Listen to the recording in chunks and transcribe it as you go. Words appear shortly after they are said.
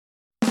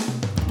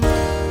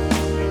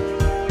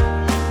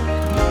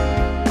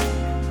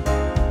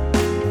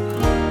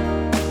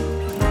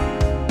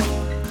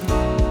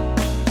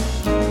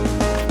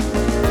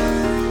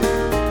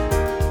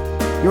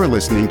You're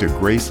listening to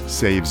Grace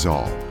Saves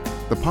All,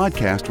 the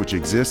podcast which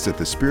exists at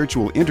the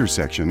spiritual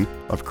intersection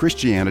of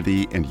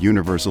Christianity and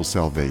universal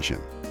salvation.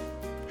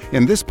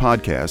 In this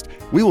podcast,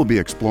 we will be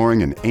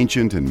exploring an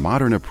ancient and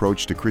modern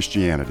approach to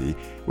Christianity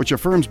which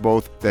affirms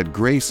both that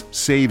grace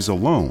saves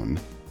alone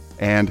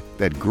and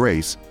that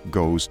grace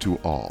goes to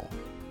all.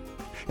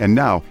 And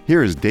now,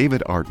 here is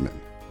David Artman,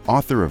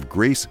 author of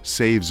Grace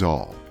Saves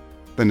All,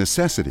 The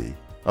Necessity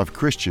of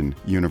Christian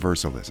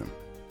Universalism.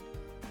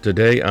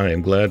 Today, I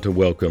am glad to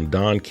welcome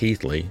Don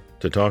Keathley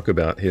to talk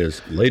about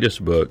his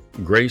latest book,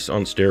 Grace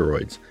on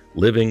Steroids,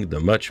 Living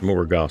the Much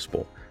More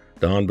Gospel.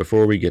 Don,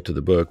 before we get to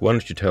the book, why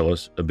don't you tell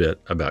us a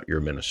bit about your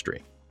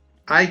ministry?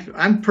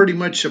 I'm pretty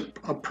much a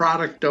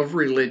product of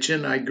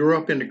religion. I grew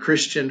up in a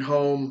Christian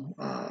home,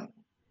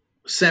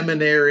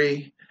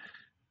 seminary.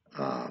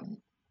 I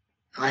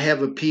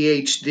have a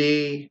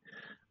PhD.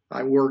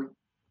 I worked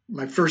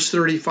my first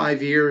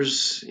 35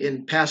 years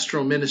in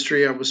pastoral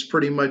ministry. I was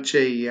pretty much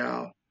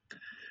a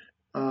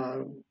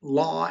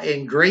law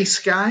and grace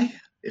guy.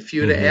 If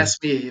you'd have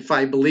asked me if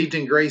I believed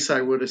in grace, I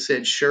would have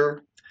said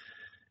sure.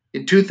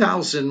 In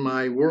 2000,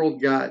 my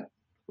world got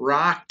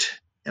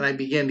rocked and I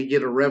began to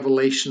get a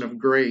revelation of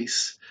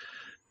grace.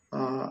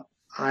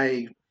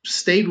 I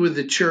stayed with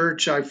the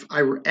church. I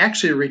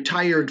actually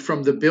retired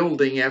from the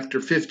building after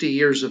 50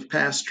 years of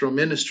pastoral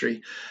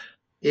ministry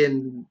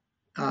in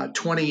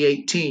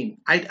 2018.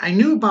 I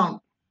knew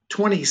about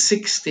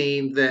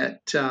 2016 that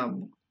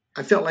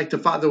I felt like the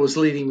Father was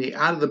leading me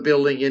out of the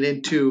building and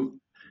into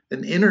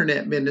an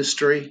internet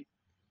ministry.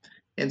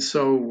 And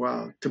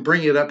so to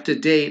bring it up to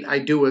date, I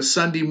do a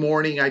Sunday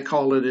morning. I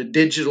call it a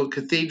digital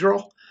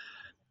cathedral.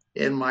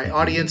 And my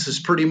audience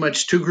is pretty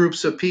much two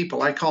groups of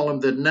people. I call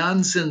them the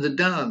nuns and the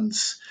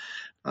duns.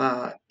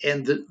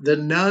 And the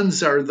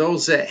nuns are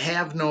those that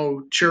have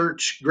no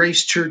church,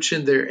 Grace Church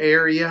in their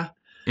area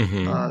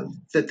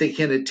that they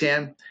can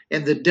attend.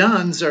 And the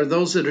duns are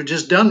those that are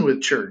just done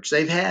with church.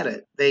 They've had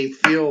it. They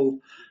feel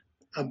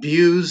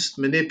abused,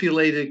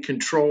 manipulated,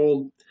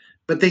 controlled,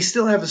 but they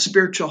still have a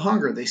spiritual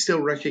hunger. They still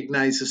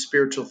recognize the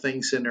spiritual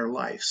things in their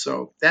life.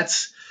 So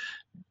that's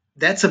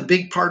a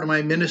big part of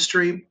my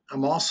ministry.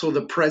 I'm also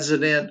the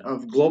president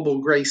of Global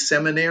Grace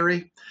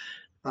Seminary.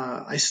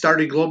 I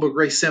started Global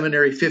Grace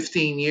Seminary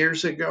 15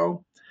 years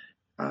ago.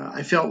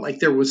 I felt like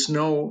there was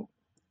no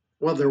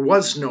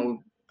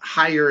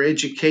higher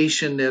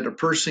education that a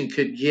person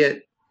could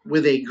get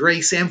with a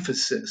grace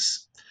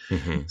emphasis.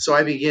 So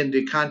I began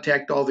to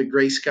contact all the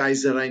grace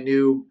guys that I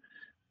knew,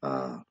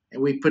 and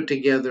we put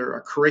together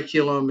a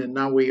curriculum, and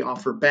now we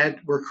offer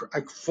we're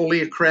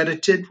fully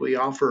accredited. We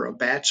offer a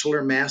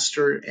bachelor,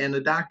 master, and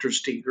a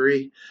doctor's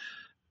degree.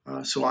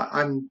 So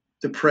I'm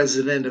the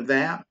president of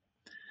that.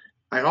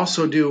 I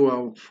also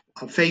do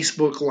a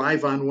Facebook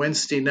Live on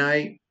Wednesday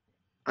night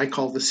I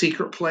call The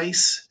Secret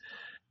Place.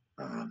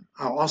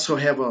 I'll also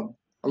have a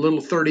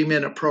little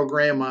 30-minute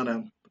program on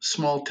a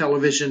small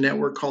television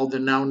network called the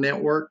Now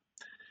Network.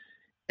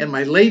 And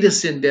my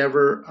latest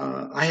endeavor,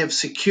 I have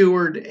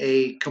secured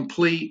a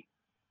complete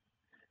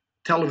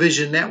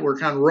television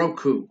network on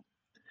Roku.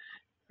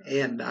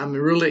 And I'm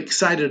really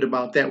excited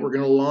about that. We're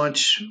going to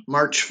launch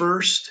March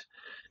 1st.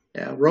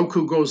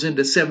 Roku goes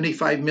into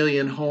 75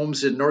 million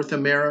homes in North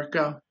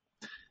America,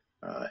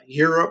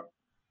 Europe,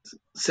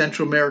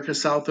 Central America,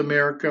 South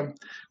America.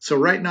 So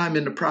right now I'm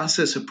in the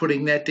process of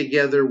putting that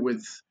together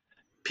with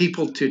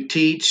people to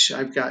teach.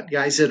 I've got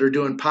guys that are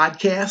doing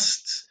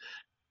podcasts,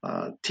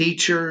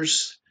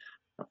 teachers.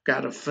 I've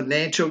got a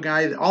financial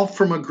guy, all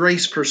from a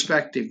grace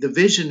perspective. The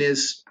vision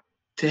is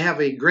to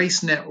have a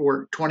grace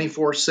network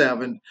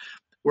 24/7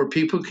 where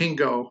people can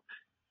go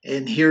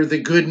and hear the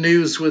good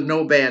news with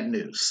no bad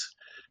news.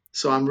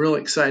 So I'm real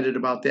excited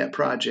about that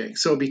project.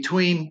 So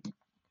between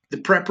the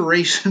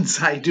preparations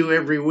I do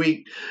every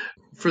week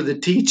for the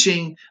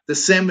teaching, the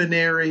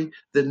seminary,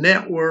 the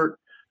network,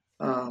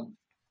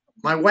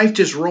 my wife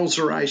just rolls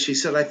her eyes. She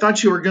said, "I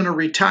thought you were going to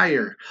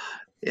retire."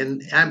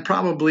 And I'm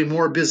probably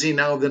more busy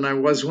now than I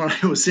was when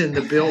I was in the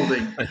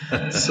building.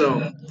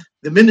 So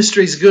the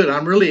ministry is good.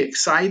 I'm really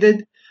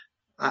excited.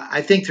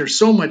 I think there's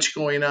so much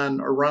going on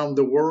around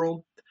the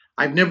world.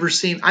 I've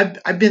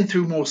been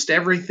through most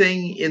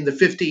everything in the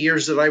 50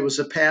 years that I was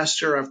a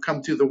pastor. I've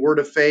come through the word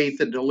of faith,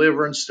 the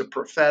deliverance, the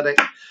prophetic.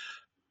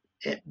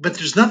 But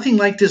there's nothing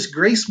like this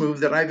grace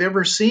move that I've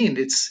ever seen.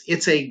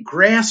 It's a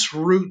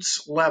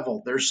grassroots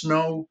level. There's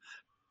no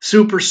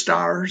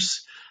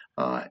superstars.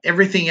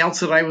 Everything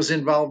else that I was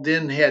involved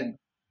in had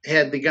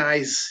the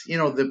guys,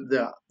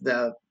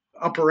 the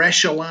upper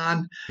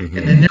echelon, and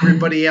then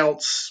everybody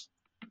else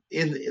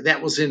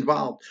that was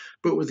involved.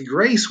 But with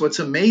grace, what's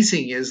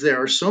amazing is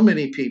there are so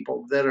many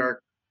people that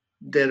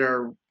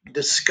are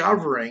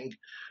discovering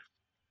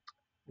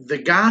the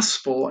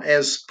gospel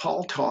as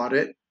Paul taught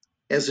it,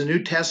 as the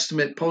New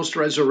Testament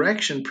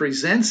post-resurrection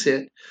presents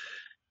it,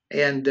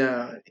 and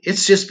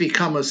it's just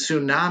become a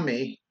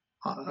tsunami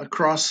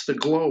across the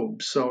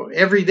globe. So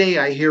every day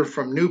I hear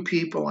from new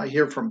people. I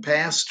hear from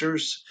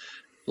pastors,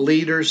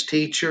 leaders,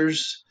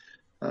 teachers.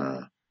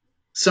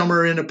 Some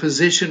are in a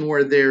position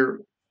where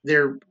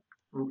they're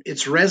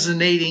it's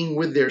resonating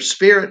with their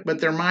spirit, but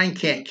their mind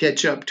can't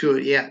catch up to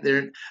it yet.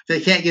 They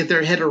can't get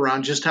their head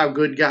around just how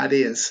good God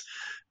is.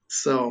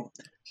 So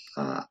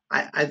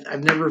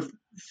I've never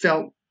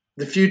felt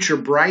the future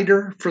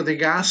brighter for the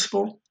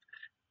gospel.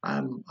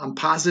 I'm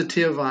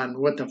positive on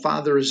what the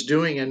Father is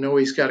doing. I know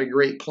He's got a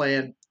great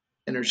plan,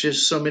 and there's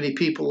just so many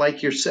people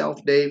like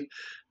yourself, Dave,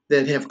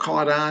 that have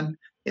caught on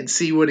and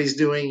see what He's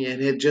doing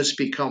and have just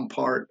become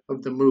part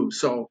of the move.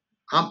 So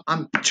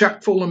I'm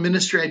chock full of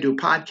ministry. I do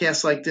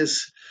podcasts like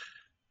this.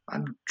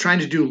 I'm trying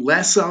to do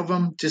less of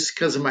them just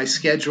because of my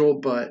schedule,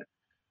 but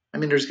I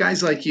mean, there's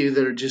guys like you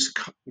that are just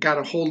got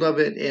a hold of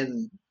it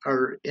and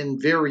are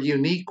in very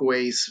unique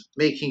ways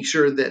making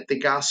sure that the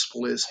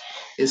gospel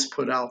is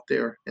put out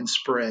there and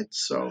spread.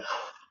 So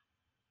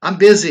I'm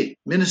busy.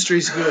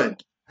 Ministry's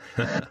good.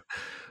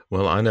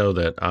 Well, I know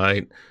that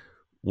I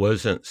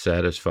wasn't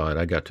satisfied.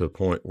 I got to a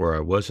point where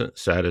I wasn't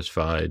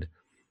satisfied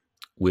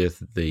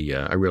with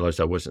I realized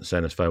I wasn't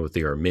satisfied with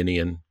the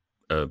Arminian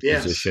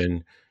Yes.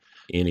 position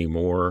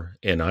anymore.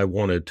 And I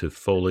wanted to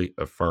fully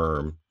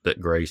affirm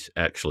that grace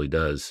actually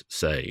does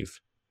save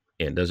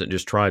and doesn't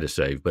just try to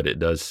save, but it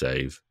does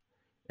save.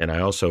 And I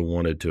also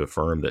wanted to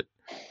affirm that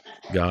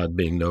God,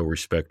 being no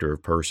respecter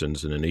of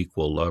persons and an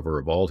equal lover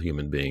of all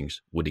human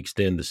beings, would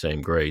extend the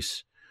same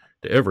grace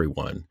to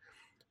everyone.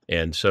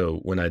 And so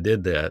when I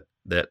did that,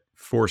 that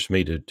forced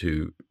me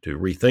to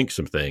rethink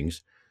some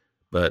things,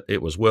 but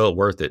it was well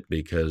worth it,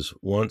 because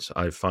once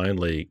I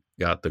finally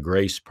got the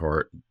grace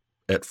part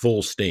at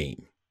full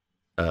steam,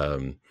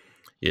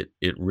 it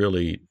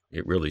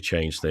really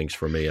changed things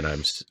for me, and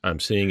I'm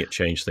seeing it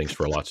change things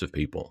for lots of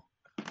people.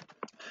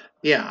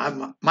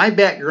 Yeah, my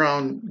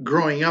background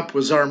growing up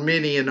was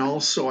Arminian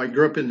also. I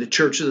grew up in the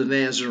Church of the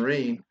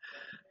Nazarene.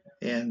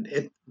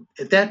 And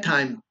at that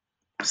time,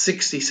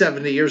 60,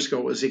 70 years ago,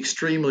 it was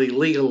extremely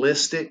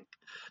legalistic.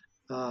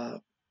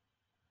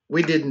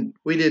 We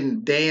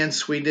didn't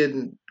dance. We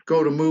didn't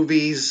go to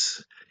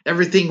movies.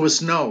 Everything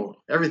was no.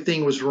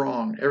 Everything was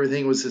wrong.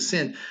 Everything was a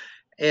sin.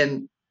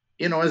 And,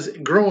 as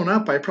growing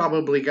up, I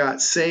probably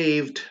got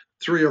saved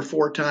 3 or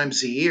 4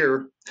 times a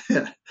year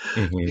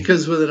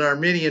because with an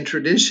Arminian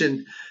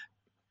tradition,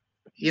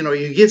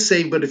 you get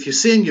saved, but if you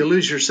sin, you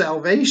lose your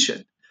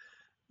salvation.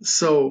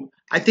 So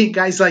I think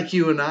guys like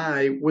you and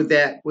I, with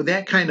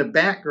that kind of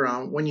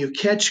background, when you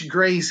catch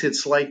grace,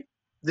 it's like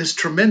this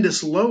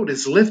tremendous load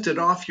is lifted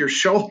off your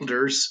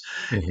shoulders,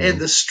 and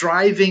the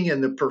striving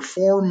and the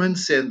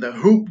performance and the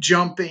hoop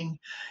jumping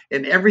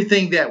and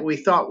everything that we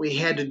thought we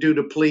had to do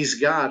to please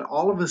God,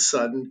 all of a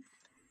sudden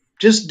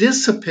just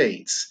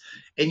dissipates.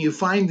 And you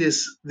find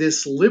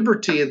this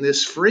liberty and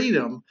this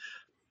freedom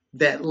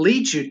that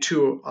leads you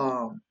to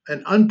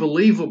an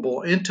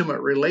unbelievable, intimate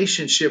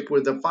relationship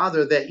with the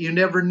Father that you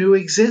never knew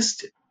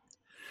existed.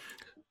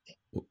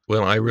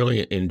 Well, I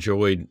really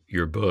enjoyed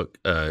your book.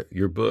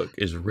 Your book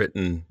is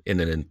written in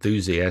an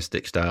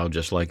enthusiastic style,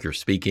 just like your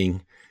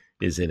speaking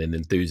is in an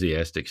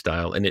enthusiastic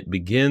style. And it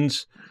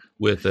begins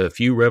with a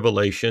few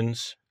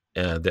revelations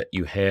that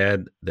you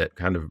had that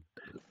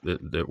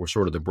that were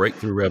sort of the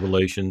breakthrough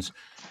revelations.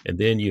 And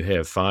then you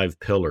have 5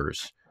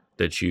 pillars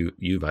that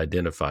you've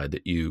identified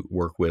that you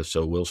work with.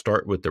 So we'll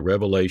start with the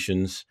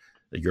revelations,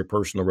 your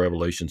personal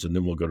revelations, and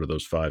then we'll go to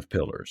those 5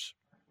 pillars.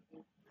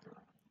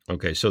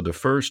 Okay, so the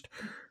first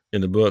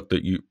in the book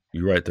that you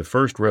write, the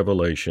first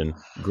revelation,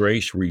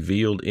 grace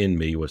revealed in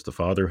me, was the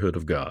fatherhood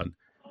of God.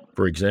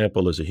 For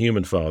example, as a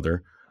human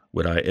father,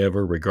 would I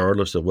ever,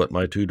 regardless of what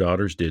my 2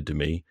 daughters did to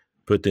me,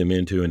 put them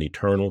into an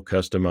eternal,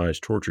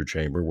 customized torture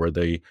chamber where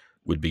they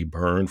would be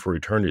burned for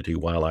eternity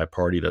while I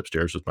partied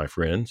upstairs with my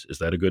friends? Is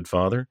that a good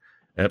father?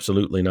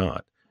 Absolutely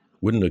not.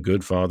 Wouldn't a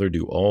good father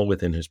do all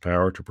within his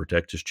power to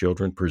protect his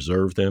children,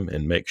 preserve them,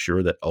 and make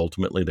sure that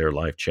ultimately their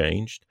life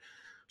changed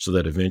so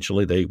that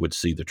eventually they would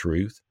see the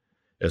truth?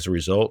 As a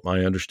result,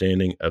 my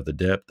understanding of the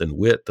depth and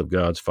width of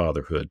God's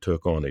fatherhood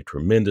took on a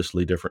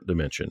tremendously different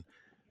dimension,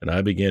 and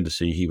I began to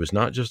see He was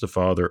not just the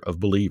Father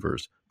of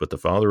believers, but the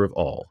Father of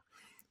all.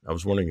 I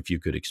was wondering if you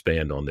could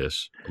expand on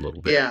this a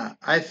little bit. Yeah,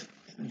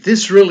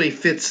 this really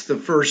fits the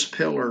first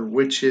pillar,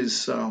 which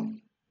is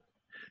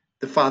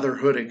the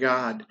fatherhood of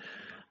God.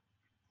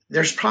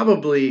 There's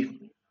probably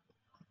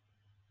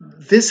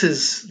this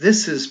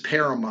is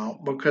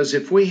paramount, because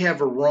if we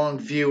have a wrong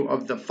view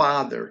of the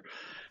Father,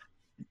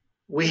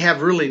 we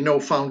have really no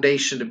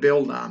foundation to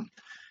build on.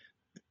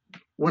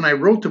 When I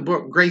wrote the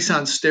book, Grace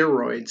on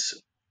Steroids,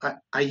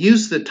 I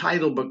used the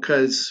title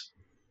because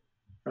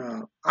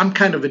I'm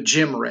kind of a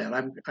gym rat.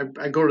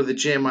 I go to the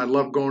gym. I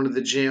love going to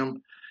the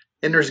gym.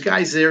 And there's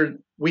guys there,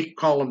 we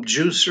call them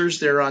juicers.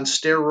 They're on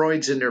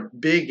steroids and they're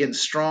big and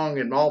strong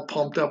and all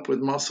pumped up with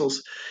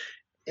muscles.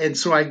 And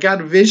so I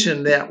got a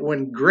vision that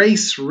when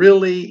grace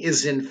really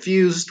is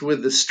infused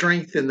with the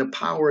strength and the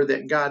power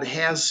that God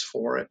has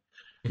for it,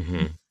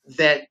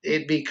 that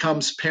it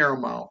becomes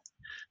paramount.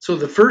 So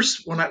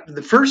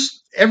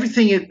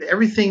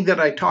everything that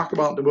I talk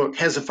about in the book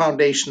has a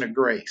foundation of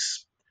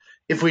grace.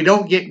 If we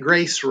don't get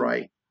grace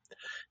right,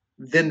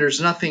 then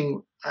there's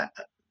nothing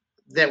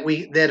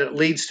it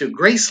leads to.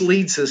 Grace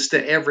leads us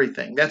to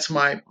everything. That's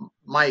my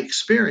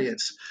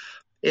experience.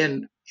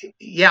 And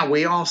yeah,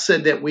 we all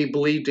said that we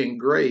believed in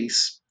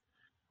grace.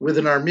 With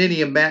an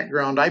Arminian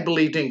background, I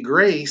believed in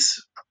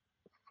grace.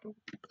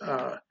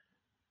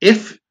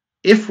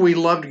 If we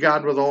loved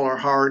God with all our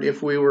heart,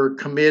 if we were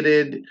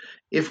committed,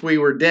 if we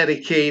were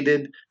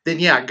dedicated, then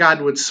yeah,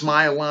 God would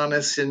smile on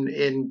us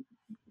and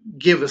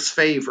give us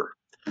favor.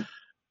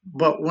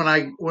 But when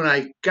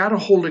I got a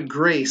hold of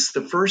grace,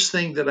 the first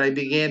thing that I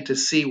began to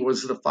see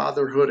was the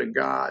fatherhood of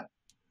God,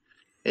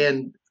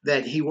 and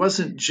that he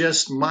wasn't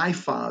just my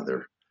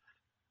father,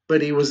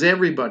 but he was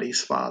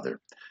everybody's father.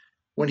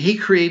 When he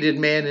created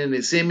man in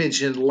his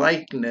image and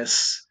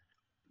likeness,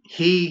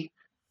 he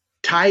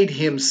tied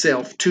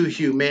himself to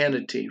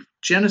humanity.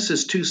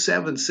 Genesis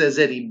 2:7 says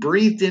that he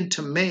breathed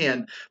into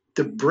man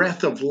the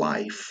breath of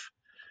life.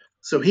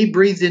 So he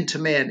breathed into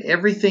man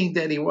everything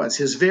that he was,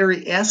 his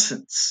very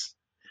essence,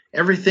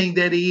 everything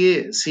that he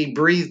is. He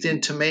breathed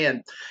into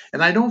man.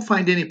 And I don't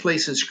find any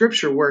place in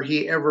Scripture where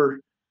he ever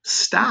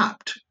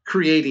stopped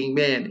creating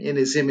man in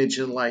his image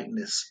and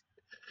likeness.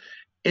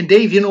 And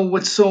Dave,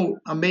 what's so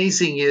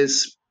amazing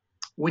is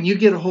when you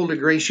get a hold of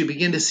grace, you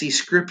begin to see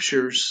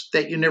scriptures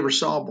that you never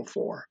saw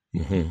before.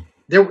 Mm-hmm.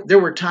 There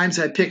were times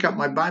I pick up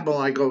my Bible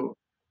and I go,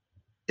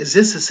 is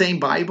this the same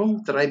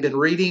Bible that I've been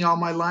reading all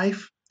my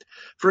life?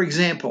 For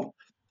example,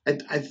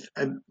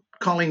 I'm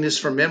calling this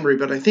from memory,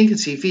 but I think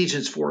it's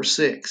Ephesians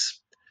 4:6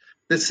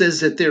 that says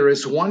that there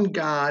is one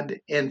God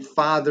and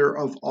Father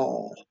of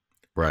all,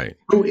 Right.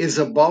 who is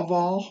above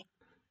all,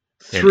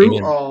 And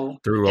through all,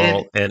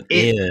 and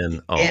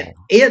in all.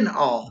 in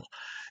all.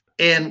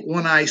 And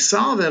when I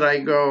saw that, I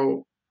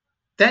go,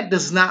 that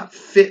does not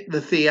fit the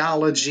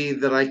theology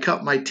that I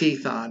cut my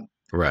teeth on.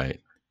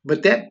 Right.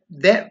 But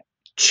that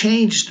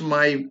changed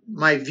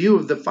my view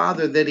of the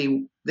Father, that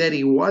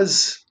he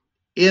was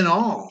in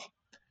all.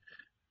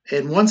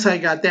 And once I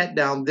got that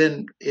down,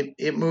 then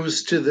it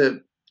moves to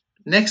the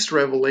next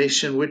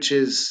revelation, which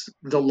is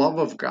the love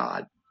of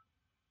God.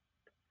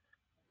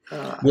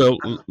 Well,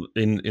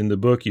 in the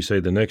book, you say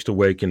the next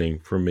awakening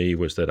for me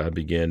was that I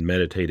began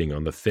meditating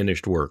on the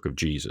finished work of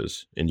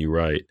Jesus. And you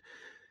write,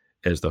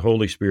 as the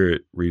Holy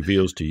Spirit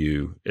reveals to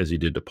you, as he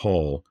did to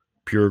Paul,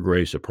 pure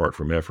grace apart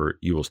from effort,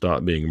 you will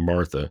stop being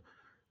Martha,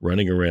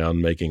 running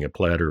around making a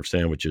platter of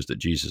sandwiches that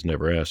Jesus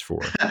never asked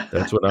for.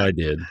 That's what I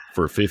did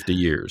for 50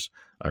 years.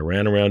 I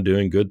ran around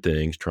doing good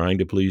things, trying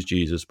to please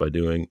Jesus by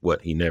doing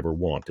what he never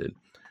wanted,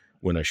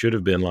 when I should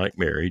have been like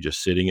Mary,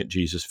 just sitting at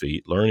Jesus'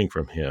 feet, learning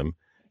from him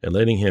and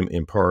letting him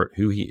impart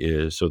who he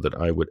is so that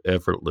I would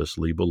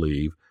effortlessly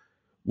believe,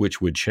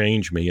 which would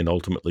change me and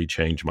ultimately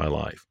change my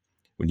life.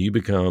 When you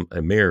become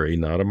a Mary,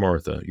 not a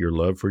Martha, your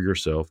love for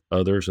yourself,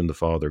 others, and the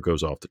Father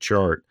goes off the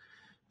chart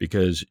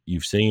because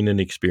you've seen and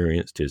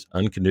experienced his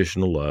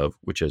unconditional love,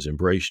 which has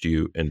embraced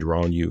you and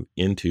drawn you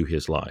into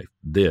his life.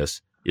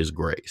 This is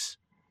grace.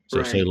 So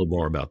Right. Say a little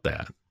more about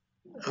that.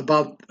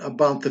 About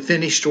the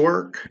finished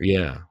work.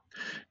 Yeah.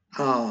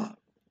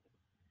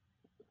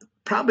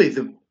 Probably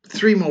the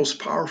three most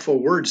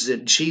powerful words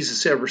that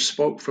Jesus ever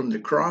spoke from the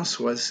cross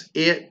was,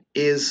 "It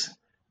is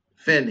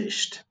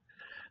finished."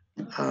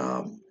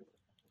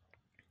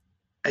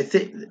 I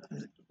think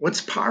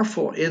what's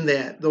powerful in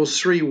those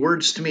three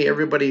words to me,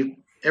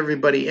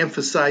 everybody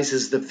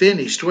emphasizes the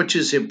finished, which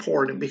is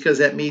important because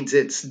that means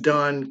it's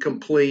done,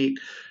 complete,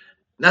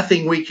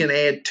 nothing we can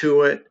add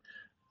to it.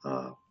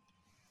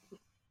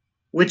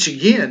 Which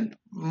again,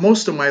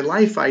 most of my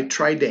life I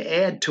tried to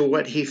add to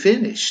what he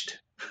finished.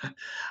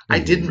 I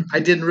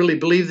didn't really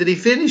believe that he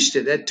finished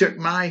it. It took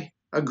my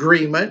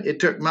agreement, it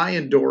took my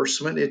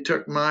endorsement, it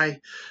took my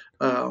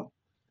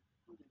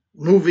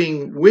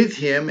moving with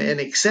him and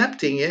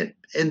accepting it,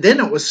 and then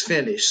it was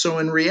finished. So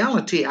in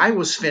reality, I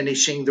was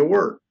finishing the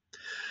work.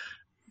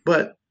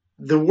 But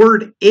the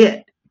word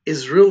 "it"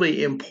 is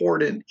really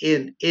important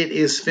in "it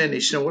is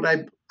finished." And what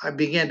I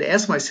began to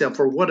ask myself,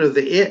 what are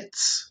the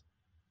 "it's"?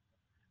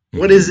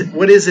 What is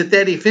it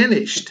that he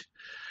finished?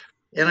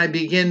 And I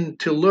begin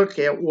to look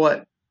at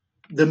what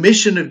the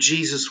mission of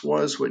Jesus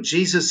was, what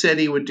Jesus said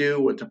he would do,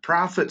 what the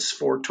prophets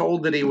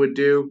foretold that he would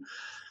do.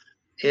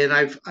 And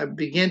I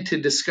began to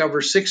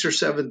discover 6 or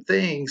 7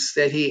 things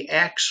that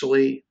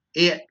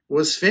it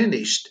was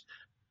finished.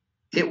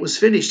 It was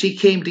finished. He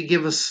came to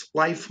give us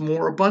life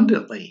more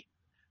abundantly.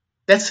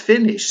 That's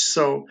finished.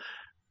 So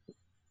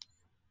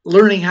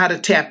learning how to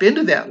tap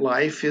into that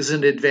life is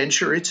an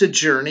adventure. It's a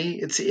journey.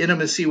 It's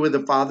intimacy with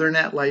the Father, and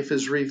that life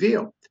is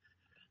revealed.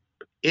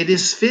 It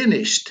is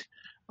finished.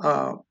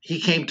 He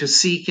came to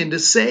seek and to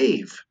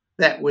save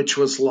that which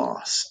was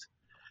lost.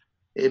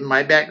 In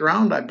my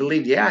background, I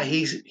believe,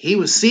 he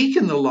was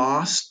seeking the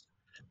lost,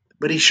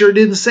 but he sure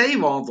didn't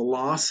save all the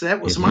lost.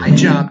 That was my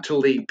job, to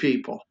lead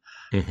people.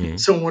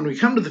 So when we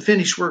come to the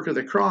finished work of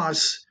the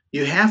cross,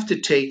 you have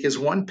to take as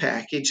one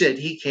package that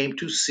he came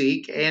to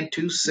seek and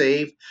to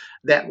save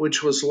that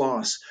which was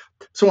lost.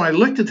 So when I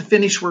looked at the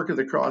finished work of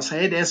the cross, I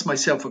had to ask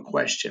myself a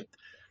question.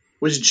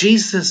 Was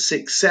Jesus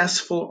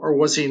successful or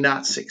was he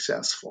not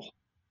successful?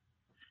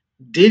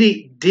 Did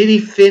he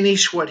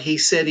finish what he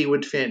said he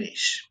would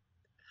finish?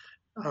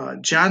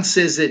 John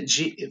says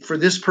that for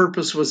this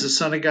purpose was the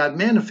Son of God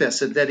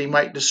manifested, that he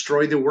might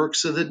destroy the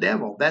works of the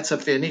devil. That's a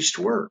finished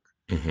work.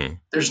 Mm-hmm.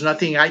 There's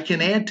nothing I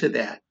can add to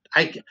that.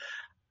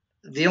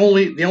 The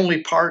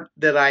only part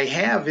that I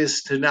have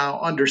is to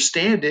now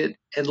understand it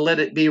and let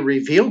it be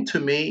revealed to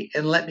me,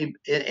 and let me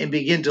and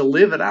begin to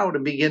live it out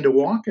and begin to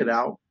walk it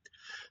out.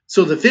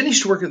 So the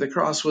finished work of the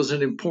cross was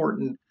an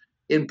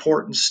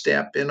important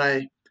step, and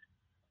I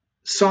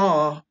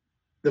saw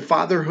the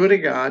fatherhood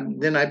of God.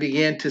 Then I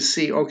began to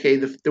see, okay,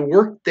 the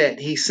work that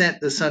he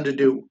sent the Son to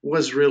do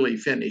was really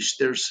finished.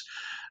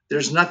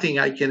 There's nothing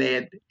I can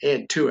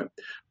add to it,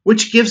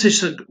 which gives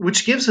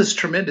us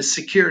tremendous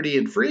security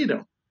and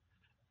freedom,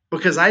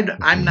 because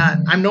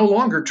I'm no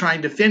longer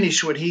trying to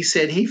finish what he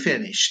said he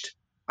finished.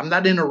 I'm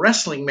not in a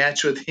wrestling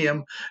match with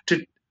him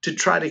to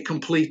try to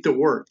complete the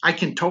work. I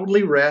can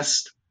totally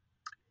rest,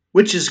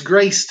 which is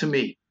grace to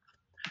me.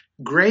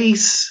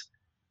 Grace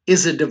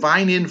is a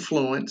divine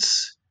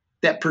influence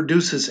that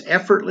produces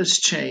effortless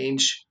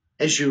change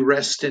as you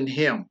rest in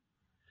him.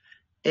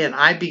 And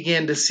I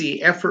began to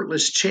see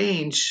effortless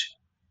change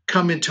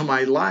come into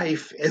my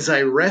life as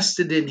I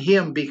rested in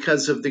him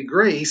because of the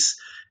grace,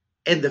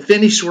 and the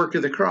finished work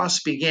of the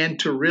cross began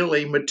to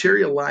really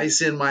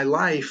materialize in my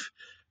life,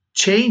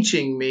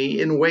 changing me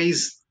in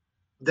ways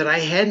that I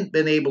hadn't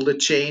been able to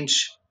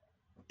change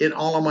in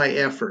all of my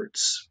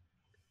efforts.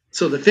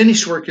 So the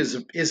finished work is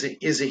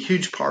a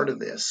huge part of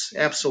this.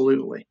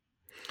 Absolutely.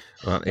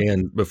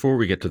 And before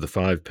we get to the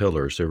 5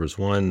 pillars, there was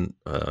one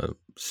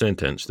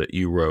sentence that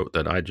you wrote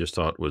that I just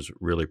thought was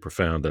really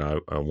profound,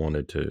 that I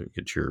wanted to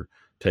get your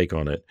take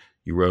on it.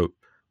 You wrote,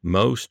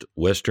 "Most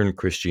Western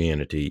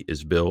Christianity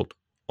is built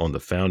on the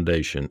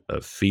foundation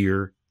of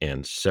fear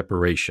and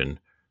separation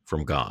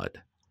from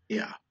God."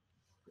 Yeah.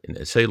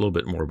 And say a little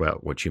bit more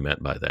about what you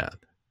meant by that.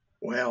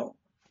 Well,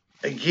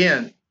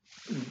 again,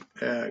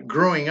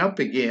 growing up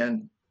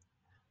again,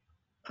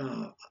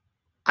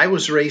 I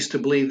was raised to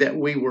believe that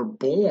we were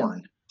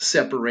born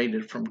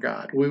separated from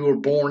God. We were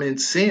born in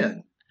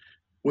sin.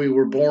 We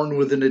were born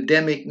with an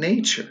Adamic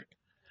nature.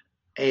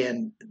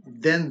 And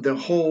then the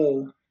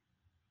whole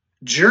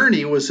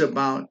journey was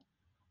about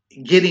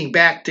getting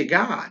back to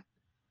God,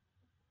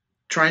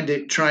 trying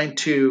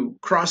to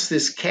cross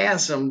this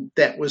chasm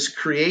that was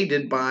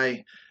created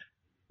by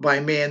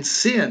man's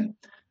sin,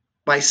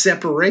 by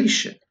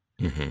separation.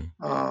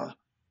 Mm-hmm.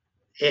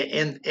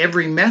 And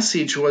every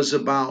message was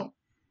about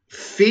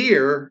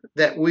fear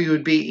that we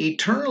would be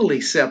eternally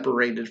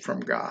separated from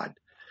God.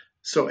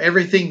 So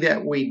everything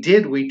that we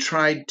did, we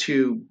tried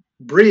to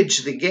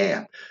bridge the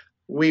gap.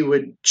 We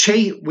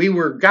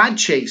were God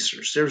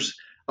chasers. There's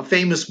a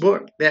famous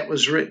book that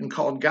was written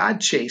called God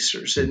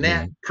Chasers, and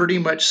that pretty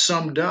much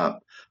summed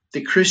up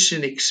the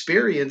Christian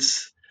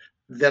experience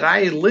that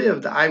I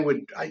lived.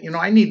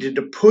 I needed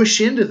to push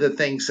into the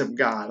things of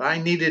God. I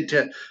needed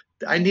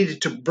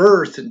to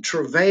birth and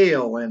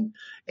travail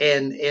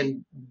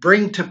and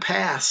bring to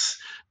pass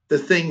the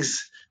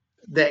things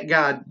that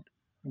God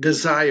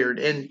desired.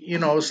 And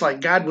it's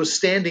like God was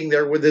standing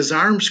there with his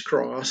arms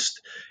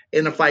crossed,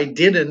 and if I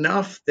did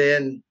enough,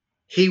 then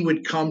he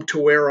would come to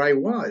where I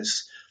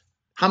was.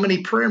 How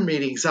many prayer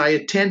meetings I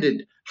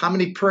attended, how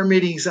many prayer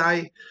meetings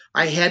I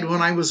had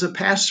when I was a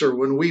pastor,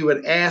 when we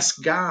would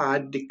ask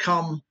God to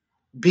come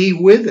be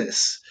with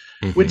us,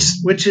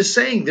 which is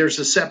saying there's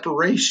a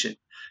separation.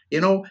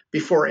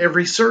 Before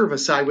every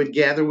service, I would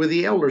gather with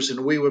the elders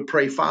and we would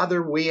pray,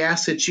 "Father, we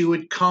ask that you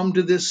would come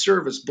to this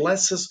service.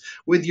 Bless us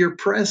with your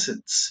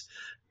presence."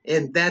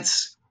 And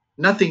that's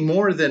nothing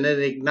more than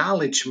an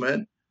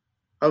acknowledgement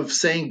of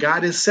saying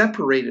God is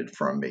separated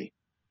from me.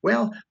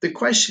 Well, the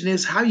question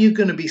is, how are you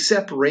going to be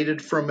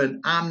separated from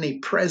an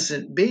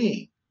omnipresent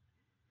being?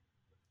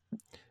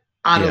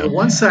 Out of the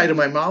one side of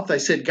my mouth, I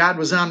said God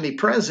was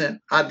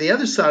omnipresent. On the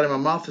other side of my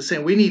mouth, I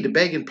said we need to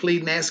beg and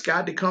plead and ask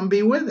God to come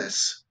be with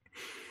us.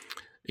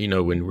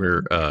 When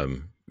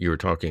you were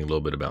talking a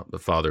little bit about the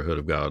fatherhood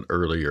of God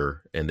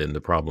earlier, and then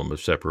the problem of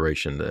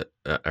separation, that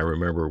I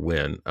remember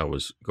when I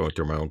was going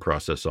through my own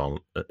process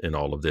in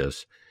all of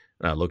this,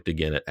 and I looked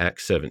again at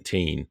Acts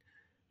 17,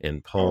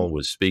 and Paul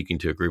was speaking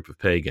to a group of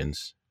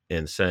pagans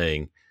and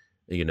saying,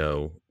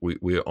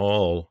 we're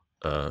all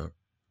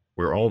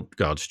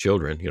God's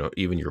children.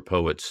 Even your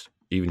poets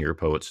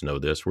know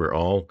this. We're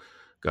all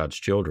God's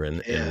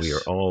children, Yes. And we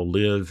are all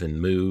live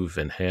and move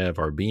and have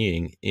our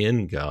being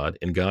in God,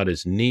 and God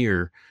is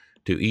near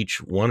to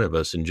each one of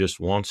us and just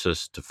wants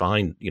us to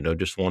find,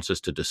 just wants us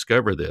to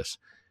discover this,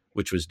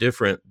 which was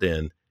different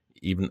than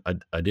even,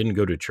 I didn't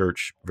go to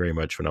church very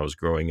much when I was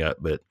growing up,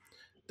 but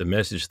the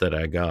message that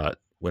I got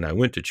when I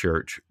went to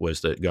church was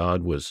that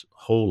God was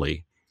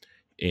holy,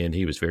 and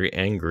he was very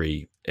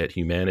angry at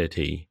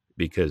humanity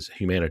because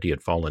humanity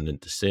had fallen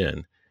into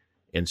sin.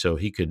 And so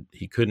he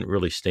couldn't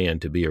really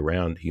stand to be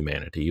around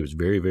humanity. He was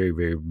very, very,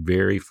 very,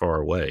 very far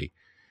away.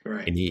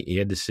 Right. And he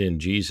had to send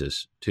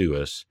Jesus to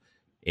us.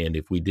 And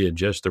if we did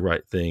just the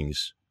right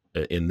things,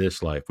 in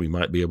this life, we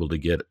might be able to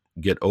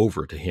get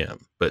over to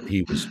him. But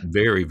he was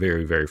very,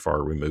 very, very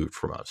far removed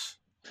from us.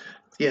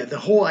 Yeah, the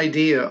whole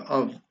idea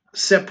of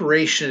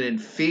separation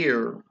and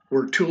fear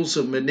were tools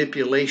of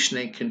manipulation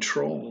and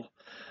control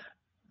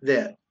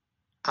that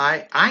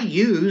I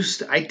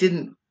used. I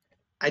didn't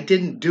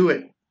do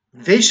it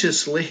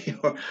viciously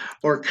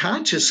or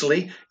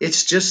consciously.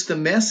 It's just the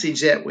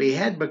message that we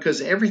had,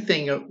 because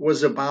everything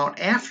was about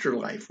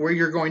afterlife, where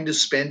you're going to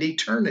spend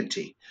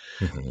eternity.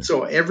 Mm-hmm.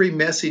 So every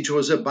message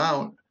was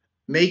about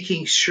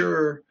making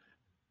sure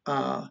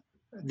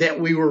that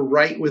we were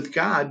right with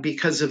God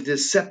because of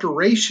this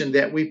separation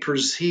that we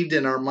perceived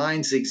in our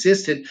minds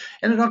existed.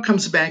 And it all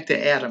comes back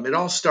to Adam. It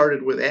all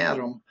started with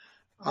Adam.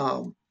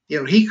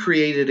 He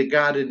created a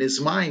God in his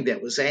mind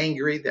that was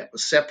angry, that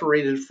was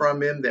separated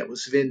from him, that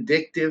was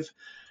vindictive.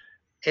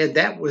 And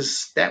that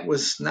was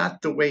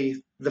not the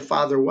way the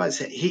Father was.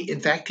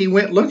 In fact, he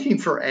went looking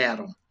for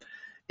Adam,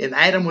 and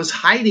Adam was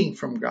hiding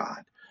from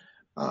God.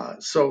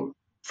 So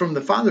from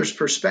the Father's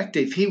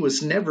perspective, he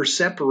was never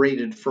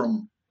separated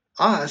from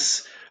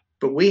us,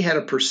 but we had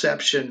a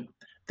perception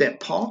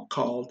that Paul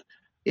called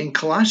in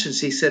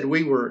Colossians. He said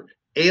we were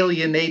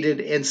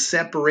alienated and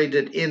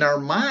separated in our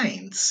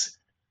minds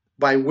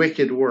by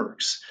wicked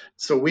works.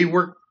 So we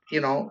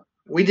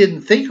we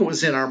didn't think it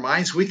was in our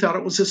minds. We thought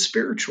it was a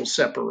spiritual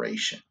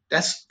separation.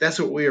 That's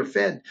what we were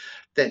fed,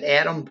 that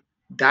Adam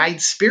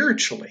died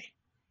spiritually.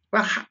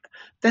 Well,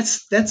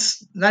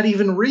 that's not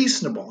even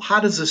reasonable. How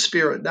does a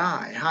spirit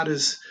die? How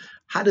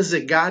does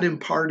a God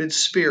imparted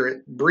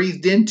spirit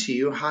breathed into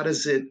you? How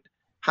does it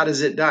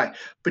die?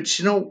 But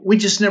we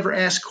just never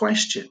asked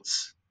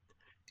questions.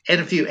 And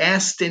if you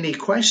asked any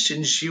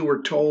questions, you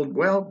were told,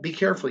 well, be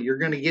careful, you're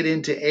going to get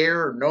into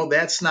error. No,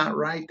 that's not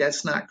right.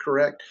 That's not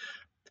correct.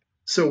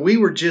 So we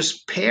were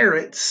just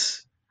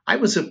parrots. I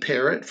was a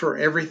parrot for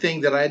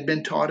everything that I'd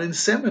been taught in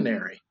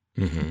seminary.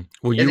 Mm-hmm.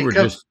 Well, And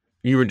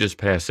you were just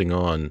passing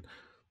on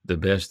the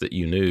best that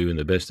you knew and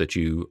the best that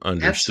you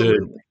understood.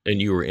 Absolutely. And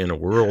you were in a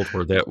world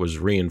where that was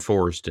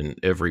reinforced in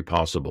every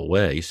possible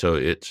way. So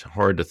it's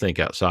hard to think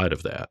outside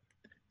of that.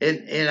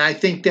 And I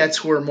think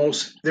that's where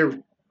there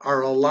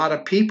are a lot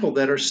of people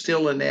that are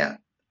still in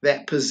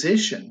that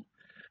position,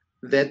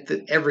 that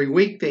every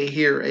week they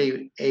hear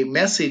a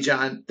message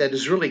on that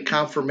is really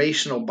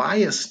confirmational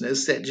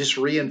biasness that just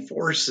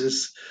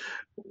reinforces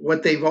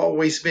what they've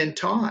always been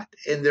taught,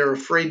 and they're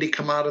afraid to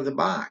come out of the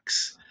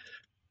box.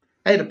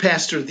 I had a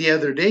pastor the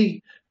other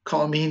day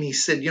call me, and he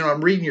said,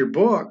 I'm reading your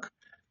book.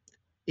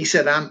 He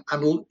said,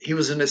 he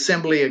was an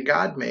Assembly of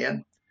God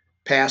man,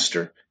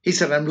 pastor. He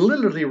said, I'm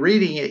literally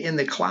reading it in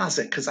the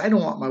closet because I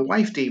don't want my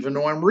wife to even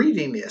know I'm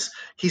reading this.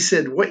 He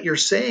said, what you're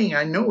saying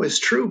I know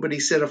is true, but he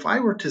said, if I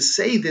were to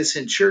say this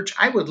in church,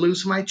 I would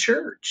lose my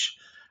church.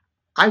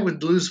 I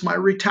would lose my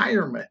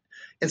retirement.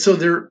 And so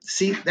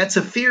that's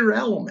a fear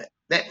element.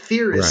 That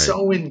fear is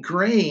so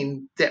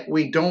ingrained that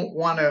we don't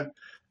want to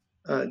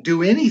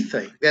do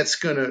anything that's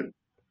going to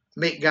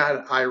make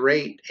God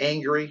irate,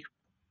 angry.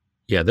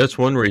 Yeah, that's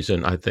one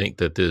reason I think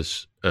that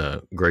this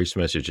grace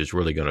message is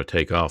really going to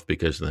take off,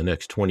 because in the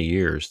next 20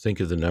 years, think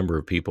of the number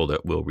of people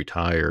that will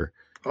retire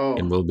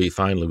and will be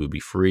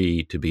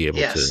free to be able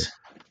Yes.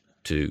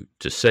 to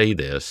say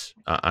this.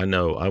 I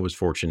know I was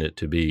fortunate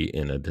to be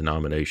in a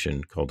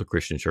denomination called the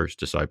Christian Church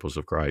Disciples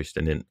of Christ.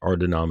 And in our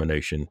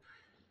denomination,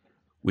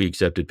 we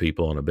accepted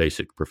people on a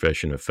basic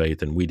profession of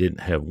faith, and we didn't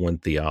have one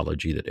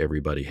theology that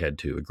everybody had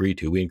to agree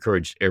to. We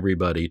encouraged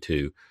everybody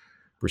to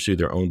pursue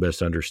their own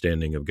best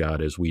understanding of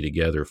God as we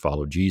together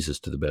follow Jesus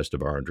to the best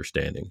of our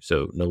understanding.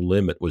 So no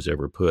limit was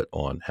ever put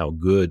on how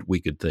good we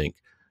could think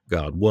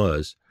God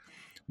was.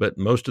 But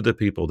most of the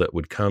people that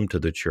would come to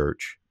the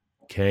church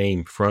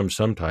came from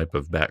some type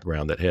of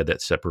background that had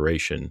that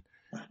separation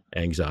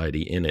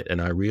anxiety in it.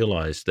 And I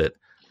realized that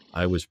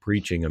I was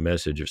preaching a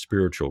message of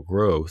spiritual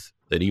growth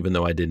that, even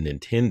though I didn't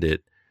intend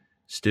it,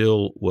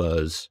 still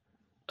was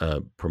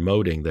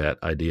promoting that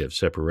idea of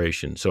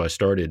separation. So I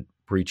started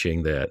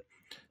preaching that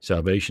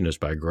salvation is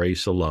by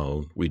grace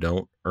alone. We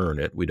don't earn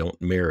it. We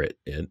don't merit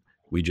it.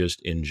 We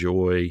just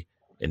enjoy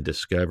and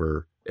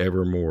discover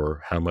ever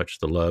more how much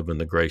the love and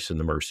the grace and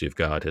the mercy of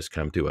God has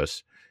come to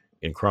us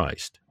in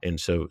Christ. And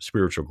so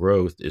spiritual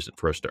growth isn't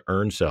for us to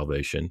earn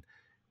salvation.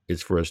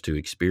 It's for us to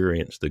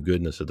experience the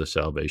goodness of the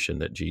salvation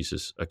that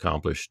Jesus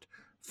accomplished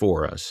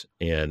for us.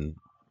 And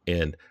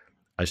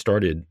I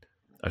started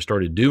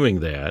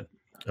doing that,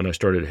 and I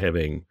started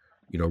having,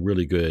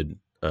 really good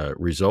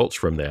results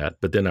from that.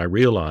 But then I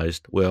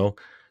realized, well,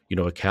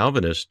 a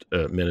Calvinist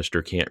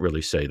minister can't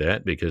really say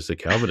that, because the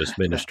Calvinist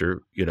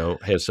minister,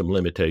 has some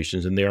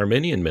limitations, and the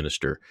Arminian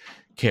minister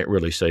can't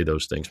really say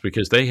those things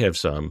because they have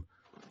some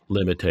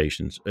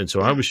limitations. And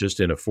so I was just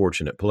in a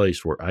fortunate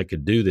place where I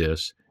could do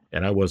this,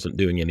 and I wasn't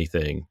doing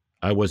anything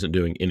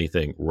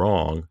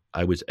wrong.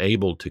 I was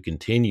able to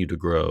continue to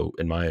grow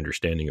in my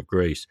understanding of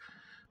grace.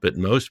 But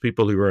most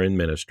people who are in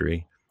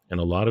ministry, and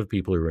a lot of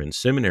people who are in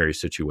seminary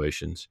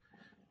situations,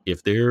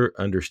 if their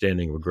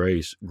understanding of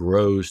grace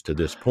grows to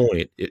this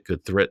point, it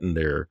could threaten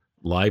their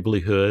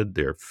livelihood,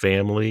 their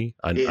family.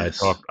 Yes.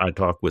 I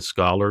talk with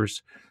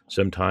scholars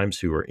sometimes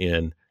who are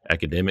in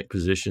academic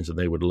positions, and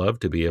they would love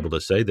to be able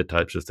to say the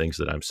types of things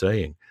that I'm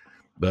saying,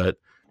 but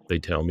they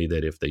tell me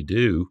that if they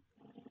do,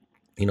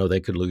 they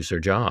could lose their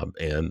job,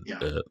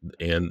 Yeah.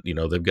 and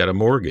they've got a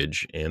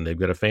mortgage and they've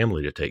got a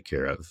family to take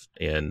care of,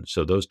 and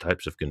so those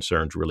types of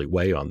concerns really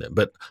weigh on them.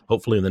 But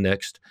hopefully in the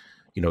next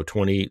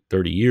 20,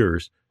 30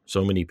 years,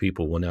 so many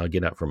people will now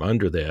get out from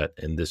under that,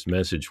 and this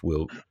message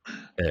will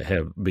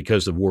have,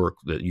 because of work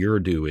that you're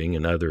doing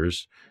and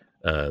others,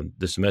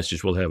 this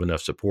message will have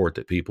enough support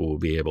that people will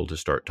be able to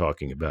start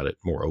talking about it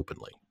more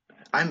openly.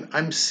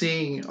 I'm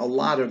seeing a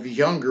lot of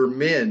younger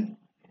men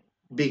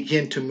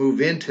begin to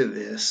move into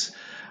this.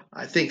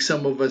 I think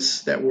some of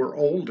us that were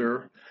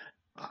older,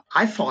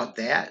 I fought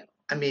that.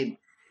 I mean,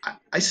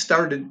 I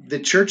started the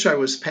church I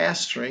was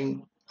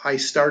pastoring. I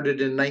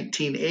started in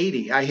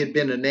 1980. I had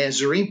been a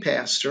Nazarene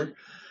pastor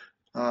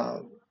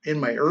uh, in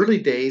my early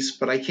days,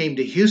 but I came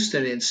to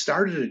Houston and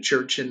started a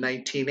church in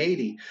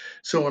 1980.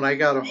 So when I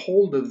got a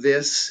hold of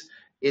this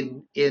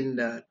in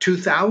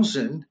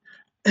 2000,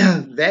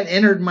 that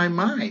entered my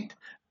mind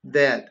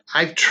that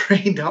I've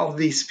trained all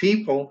these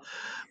people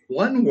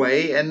one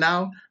way. And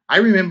now I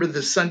remember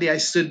the Sunday I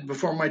stood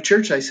before my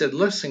church, I said,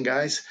 listen,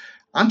 guys,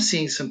 I'm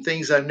seeing some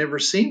things I've never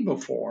seen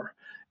before.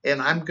 And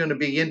I'm going to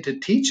begin to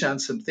teach on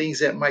some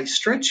things that might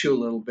stretch you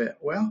a little bit.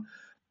 Well,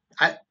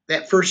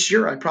 that first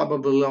year, I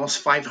probably lost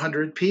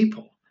 500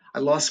 people. I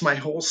lost my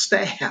whole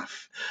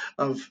staff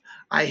of,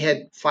 I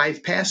had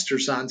 5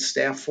 pastors on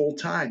staff full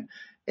time.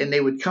 And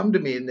they would come to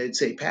me and they'd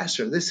say,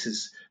 Pastor, this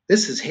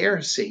is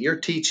heresy. You're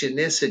teaching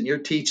this and you're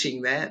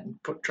teaching that, and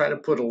try to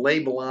put a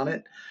label on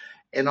it.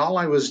 And all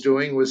I was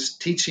doing was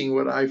teaching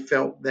what I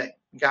felt that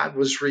God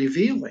was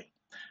revealing.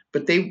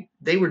 But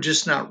they were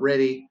just not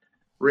ready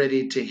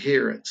to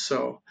hear it.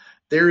 So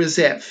there is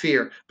that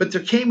fear. But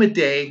there came a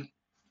day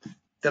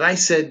that I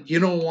said, you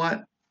know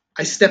what?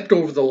 I stepped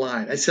over the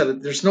line. I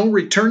said, there's no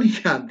returning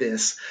on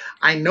this.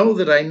 I know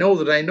that I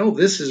know that I know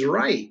this is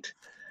right.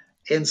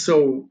 And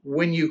so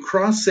when you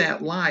cross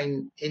that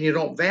line and you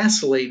don't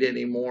vacillate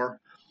anymore,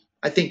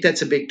 I think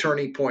that's a big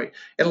turning point.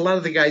 And a lot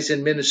of the guys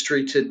in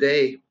ministry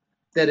today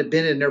that have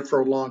been in there for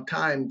a long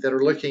time that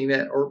are looking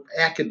at, or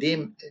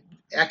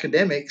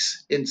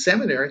academics in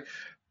seminary,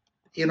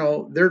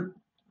 they're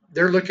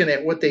looking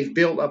at what they've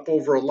built up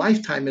over a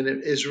lifetime, and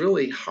it is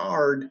really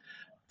hard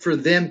for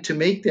them to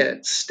make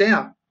that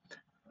step.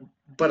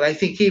 But I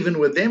think even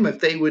with them, if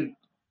they would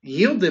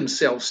yield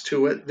themselves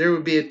to it, there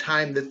would be a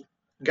time that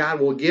God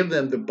will give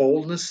them the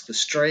boldness, the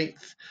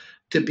strength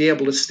to be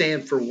able to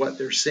stand for what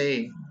they're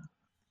saying.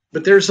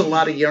 But there's a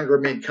lot of younger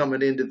men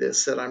coming into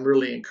this that I'm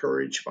really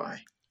encouraged by.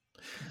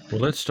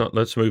 Well,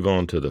 let's move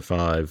on to the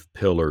 5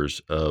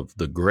 pillars of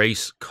the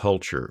grace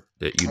culture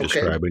that you Okay.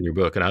 describe in your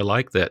book. And I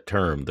like that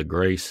term, the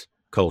grace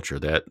culture,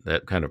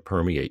 that kind of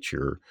permeates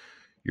your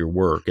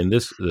work. And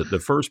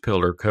the first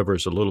pillar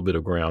covers a little bit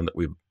of ground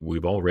that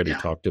we've already Yeah.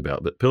 talked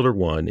about. But pillar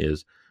 1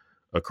 is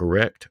a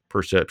correct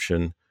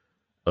perception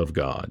of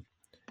God.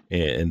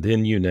 And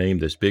then you name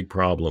this big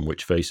problem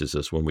which faces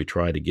us when we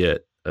try to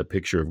get a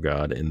picture of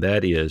God, and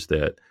that is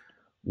that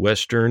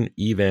Western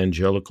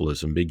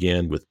evangelicalism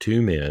began with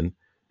 2 men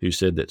who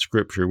said that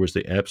Scripture was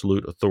the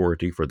absolute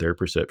authority for their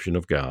perception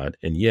of God,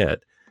 and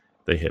yet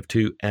they have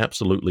 2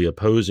 absolutely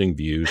opposing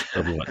views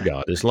of what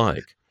God is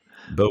like.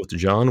 Both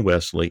John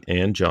Wesley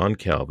and John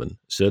Calvin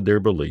said their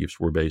beliefs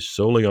were based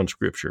solely on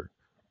Scripture,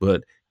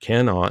 but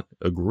cannot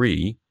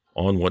agree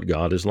on what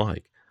God is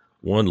like.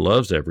 One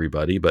loves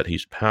everybody, but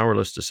he's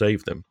powerless to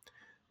save them.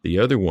 The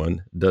other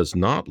one does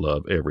not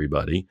love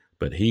everybody,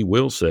 but he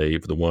will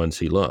save the ones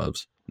he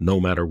loves, no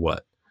matter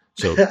what.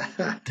 So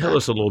tell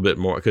us a little bit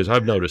more, because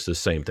I've noticed the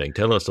same thing.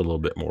 Tell us a little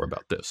bit more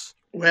about this.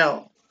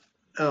 Well,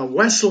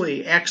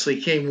 Wesley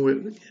actually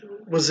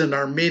was an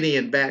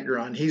Arminian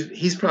background.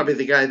 He's probably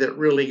the guy that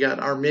really got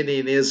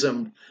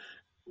Arminianism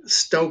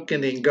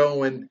stoking and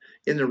going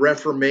in the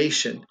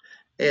Reformation.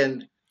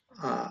 And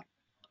uh,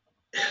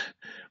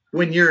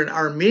 when you're an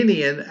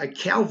Arminian, a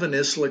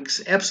Calvinist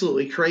looks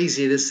absolutely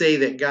crazy to say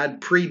that God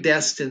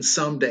predestined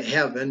some to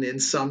heaven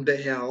and some to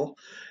hell,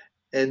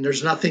 and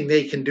there's nothing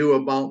they can do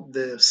about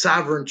the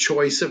sovereign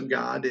choice of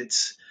God.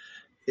 It's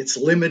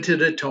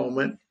limited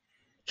atonement.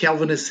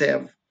 Calvinists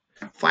have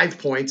 5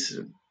 points,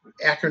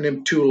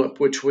 acronym TULIP,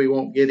 which we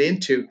won't get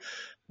into,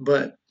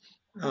 but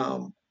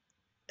um,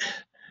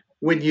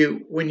 when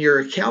you're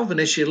a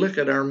Calvinist, you look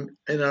at an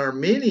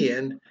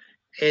Arminian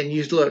and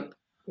you look,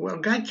 well,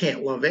 God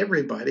can't love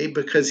everybody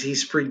because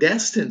He's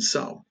predestined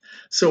some.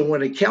 So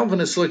when a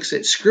Calvinist looks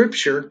at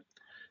Scripture,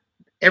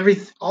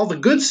 all the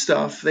good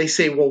stuff, they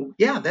say, well,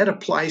 yeah, that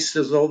applies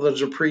to those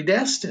that are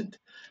predestined.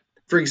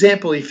 For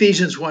example,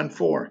 Ephesians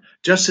 1:4,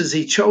 just as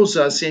He chose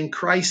us in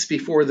Christ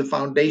before the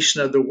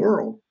foundation of the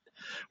world.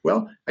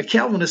 Well, a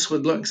Calvinist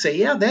would look and say,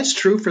 yeah, that's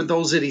true for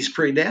those that He's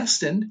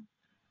predestined.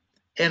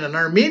 And an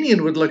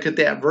Arminian would look at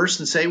that verse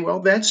and say, well,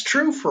 that's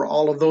true for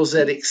all of those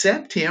that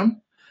accept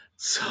Him.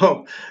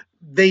 So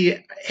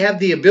they have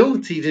the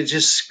ability to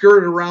just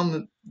skirt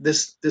around the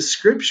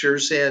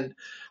scriptures. And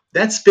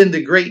That's been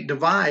the great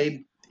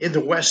divide in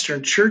the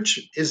Western church,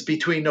 is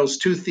between those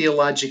two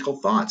theological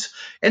thoughts.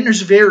 And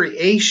there's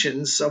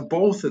variations of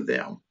both of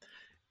them.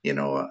 You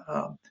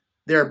know,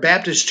 there are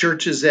Baptist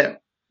churches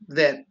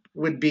that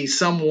would be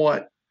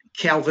somewhat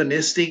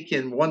Calvinistic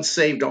and once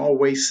saved,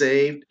 always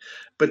saved,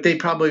 but they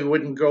probably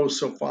wouldn't go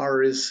so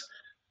far as,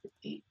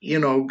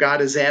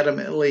 God is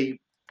adamantly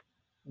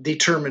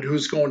determined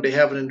who's going to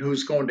heaven and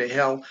who's going to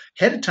hell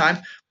ahead of time.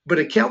 But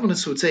a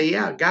Calvinist would say,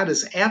 yeah, God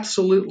is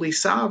absolutely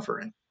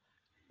sovereign.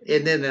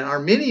 And then an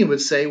Arminian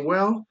would say,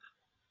 well,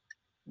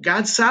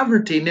 God's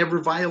sovereignty never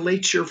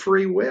violates your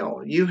free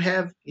will. You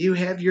have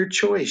your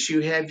choice.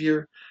 You have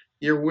your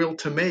will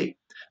to make.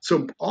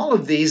 So all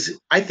of these,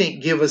 I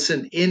think, give us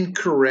an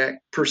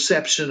incorrect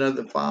perception of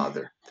the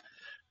Father.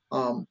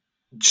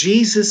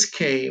 Jesus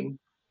came,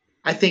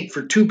 I think,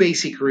 for two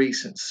basic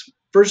reasons.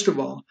 First of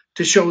all,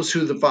 to show us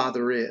who the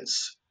Father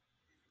is.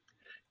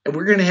 And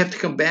we're going to have to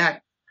come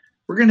back.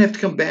 We're going to have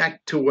to come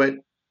back to what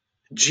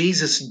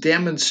Jesus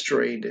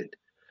demonstrated.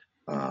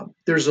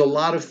 There's a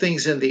lot of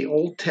things in the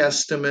Old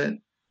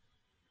Testament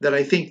that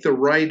I think the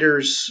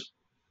writers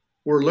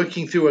were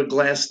looking through a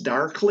glass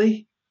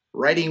darkly,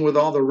 writing with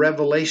all the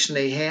revelation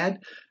they had,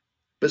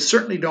 but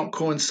certainly don't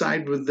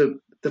coincide with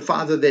the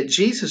Father that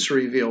Jesus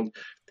revealed.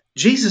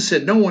 Jesus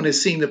said, no one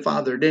has seen the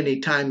Father at any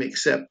time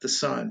except the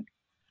Son.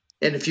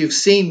 And if you've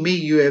seen me,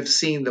 you have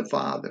seen the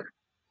Father.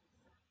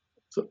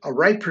 So a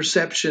right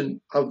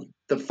perception of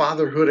the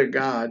fatherhood of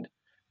God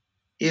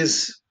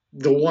is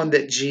the one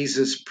that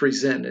Jesus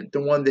presented, the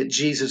one that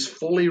Jesus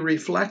fully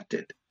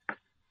reflected.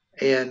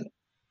 And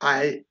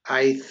I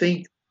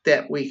think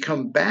that we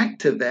come back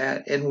to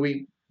that and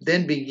we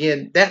then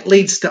begin, that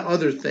leads to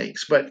other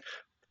things. But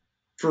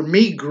for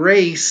me,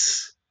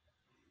 grace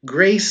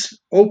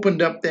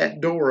opened up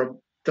that door of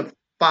the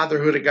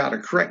fatherhood of God, a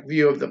correct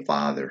view of the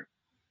Father,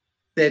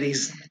 that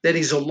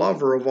he's a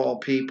lover of all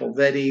people,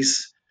 that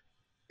he's,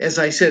 as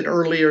I said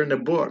earlier in the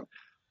book,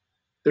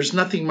 there's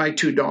nothing my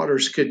two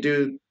daughters could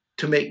do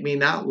to make me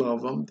not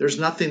love them. There's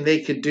nothing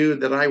they could do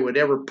that I would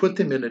ever put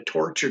them in a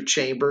torture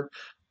chamber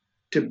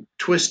to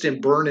twist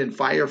and burn in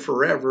fire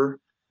forever,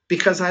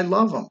 because I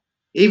love them,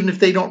 even if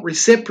they don't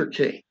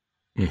reciprocate.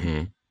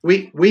 Mm-hmm.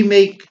 We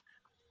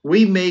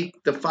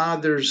make the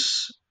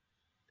Father's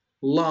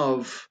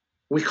love,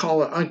 we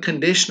call it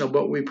unconditional,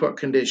 but we put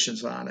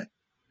conditions on it.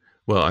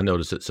 Well, I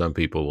notice that some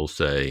people will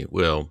say,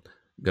 well,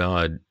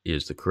 God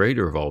is the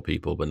creator of all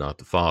people, but not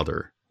the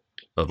father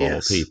of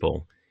all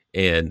people.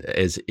 And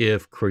as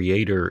if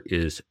creator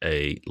is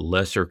a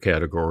lesser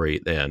category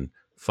than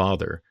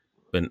father.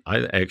 And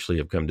I actually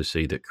have come to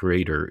see that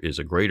creator is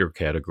a greater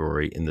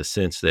category, in the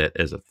sense that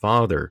as a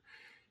father,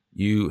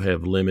 you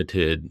have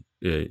limited,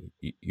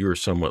 you're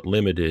somewhat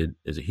limited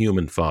as a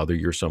human father,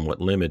 you're somewhat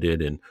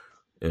limited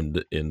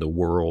in the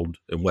world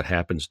and what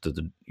happens to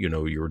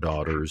your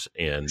daughters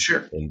and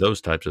Sure. and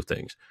those types of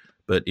things.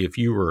 But if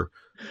you were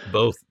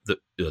both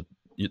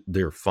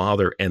their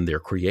father and their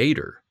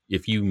creator,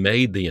 if you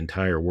made the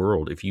entire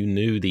world, if you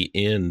knew the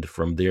end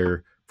from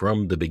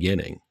the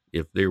beginning,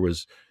 if there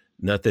was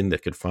nothing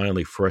that could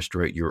finally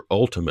frustrate your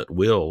ultimate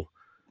will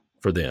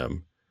for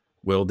them,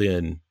 well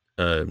then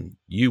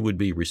you would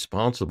be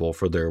responsible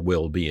for their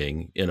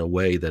well-being in a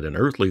way that an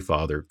earthly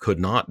father could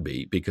not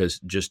be, because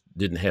just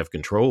didn't have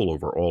control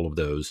over all of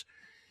those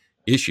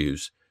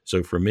issues.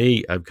 So for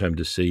me, I've come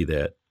to see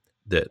that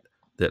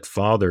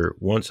Father,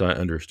 once I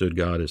understood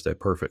God as that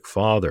perfect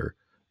Father,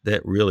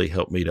 that really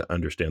helped me to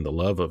understand the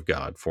love of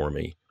God for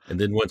me.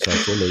 And then once I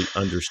fully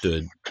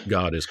understood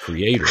God as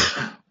creator,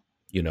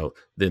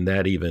 then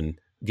that even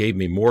gave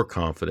me more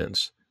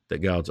confidence that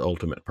God's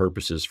ultimate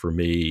purposes for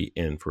me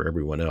and for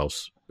everyone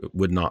else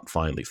would not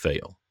finally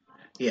fail.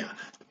 Yeah.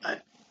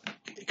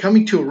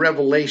 Coming to a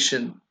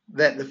revelation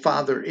that the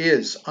Father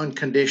is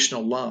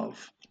unconditional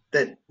love,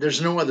 that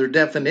there's no other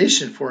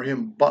definition for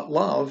him but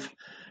love.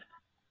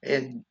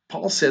 And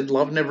Paul said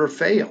love never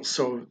fails.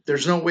 So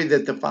there's no way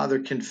that the Father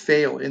can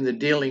fail in the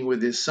dealing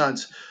with his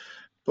sons.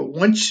 But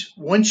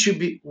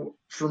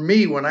for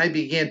me, when I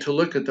began to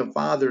look at the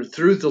Father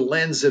through the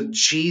lens of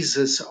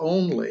Jesus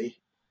only,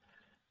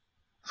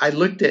 I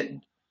looked at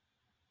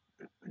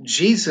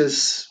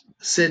Jesus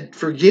said,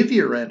 forgive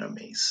your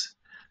enemies.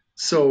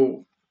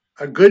 So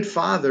a good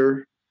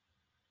father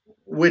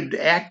would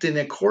act in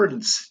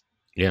accordance.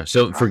 Yeah.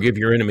 So forgive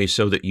your enemies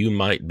so that you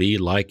might be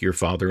like your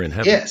Father in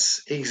heaven.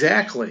 Yes,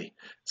 exactly.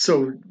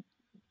 So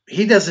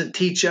he doesn't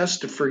teach us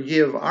to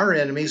forgive our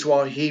enemies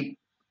while he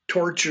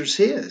tortures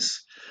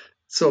his.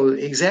 So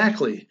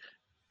exactly,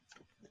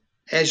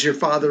 as your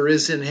Father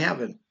is in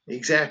heaven.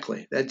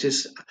 Exactly. That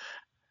just,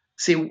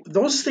 see,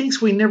 those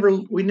things we never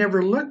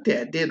looked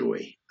at, did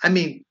we? I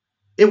mean,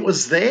 it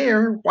was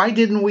there. Why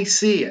didn't we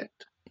see it?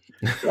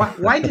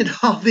 Why did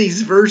all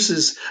these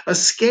verses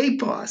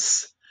escape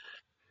us?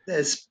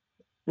 As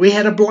we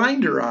had a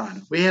blinder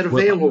on, we had a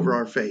veil over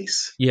our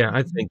face. Yeah,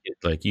 I think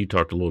like you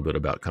talked a little bit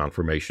about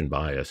confirmation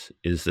bias,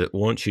 is that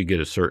once you get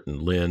a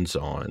certain lens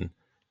on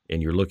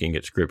and you're looking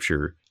at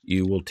Scripture,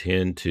 you will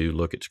tend to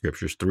look at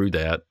Scriptures through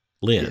that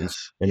lens.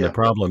 Yes. And the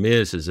problem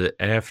is that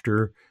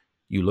after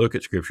you look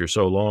at Scripture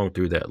so long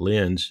through that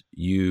lens,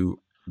 you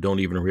don't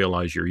even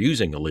realize you're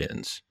using a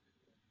lens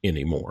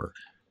anymore.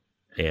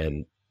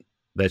 And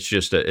that's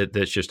just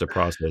a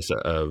process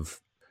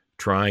of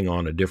trying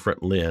on a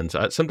different lens.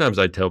 Sometimes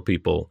I tell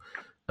people,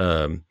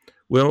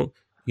 well,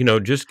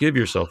 just give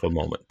yourself a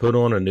moment, put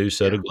on a new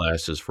set of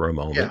glasses for a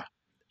moment,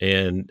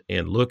 and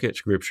look at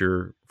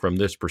Scripture from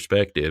this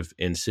perspective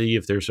and see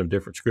if there's some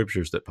different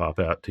Scriptures that pop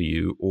out to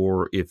you,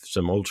 or if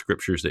some old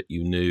Scriptures that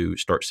you knew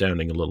start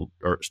sounding a little,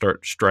 or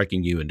start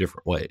striking you in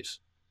different ways.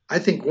 I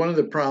think one of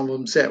the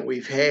problems that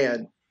we've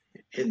had,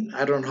 and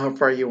I don't know how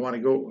far you want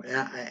to go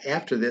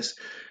after this,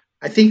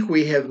 I think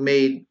we have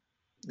made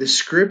the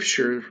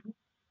Scripture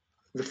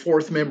the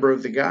fourth member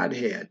of the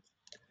Godhead.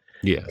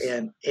 Yes.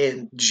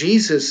 And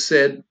Jesus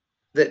said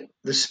that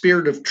the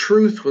Spirit of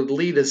truth would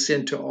lead us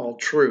into all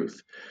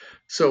truth.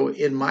 So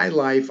in my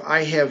life,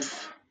 I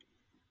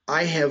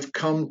have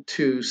come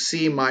to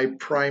see my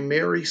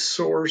primary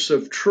source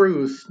of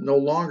truth no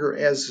longer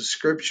as the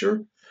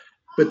Scripture,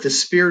 but the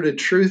Spirit of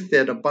truth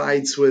that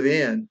abides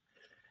within.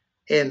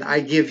 And I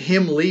give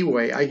him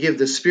leeway. I give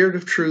the Spirit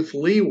of truth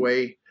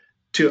leeway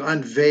to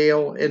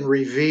unveil and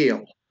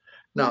reveal.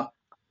 Now,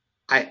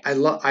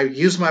 I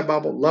use my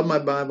Bible, love my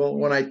Bible.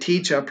 When I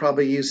teach, I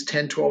probably use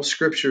 10, 12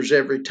 scriptures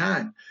every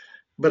time.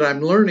 But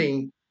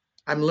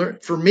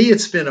for me,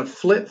 it's been a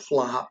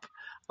flip-flop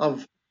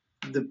of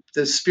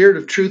the Spirit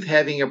of truth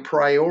having a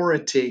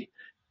priority,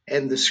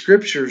 and the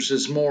scriptures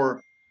is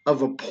more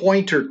of a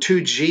pointer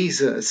to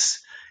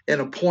Jesus and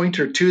a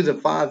pointer to the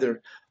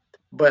Father.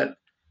 But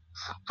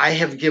I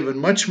have given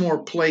much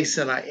more place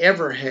than I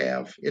ever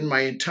have in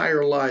my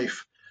entire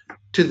life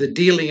to the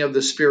dealing of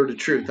the Spirit of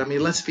truth. I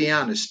mean, let's be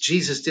honest.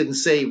 Jesus didn't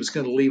say he was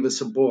going to leave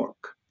us a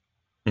book.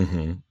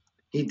 Mm-hmm.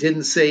 He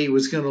didn't say he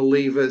was going to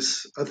leave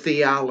us a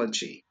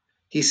theology.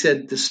 He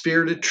said the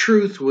Spirit of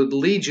truth would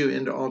lead you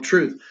into all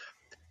truth.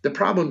 The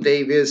problem,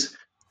 Dave, is,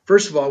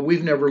 first of all,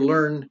 we've never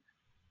learned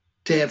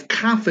to have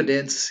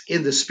confidence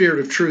in the Spirit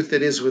of truth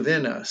that is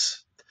within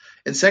us.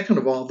 And second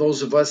of all,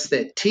 those of us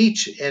that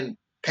teach and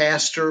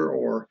pastor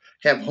or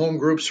have home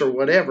groups or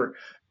whatever,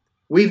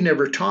 we've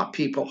never taught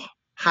people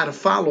how to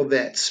follow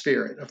that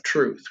Spirit of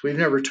truth. We've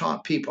never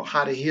taught people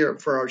how to hear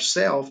it for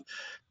ourselves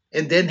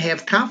and then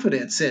have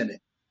confidence in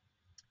it.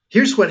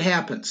 Here's what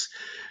happens.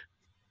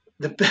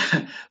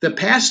 The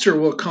pastor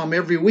will come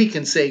every week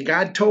and say,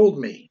 God told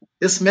me.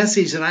 This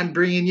message that I'm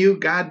bringing you,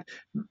 God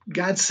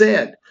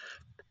said.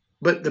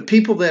 But the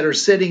people that are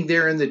sitting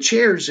there in the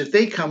chairs, if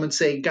they come and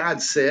say,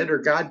 God said, or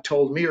God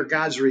told me, or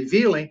God's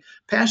revealing,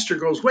 pastor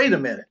goes, wait a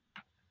minute.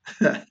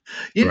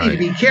 You need to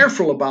be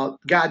careful about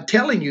God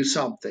telling you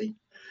something.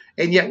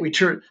 And yet we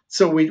the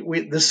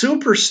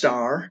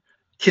superstar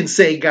can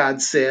say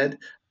God said,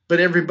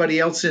 but everybody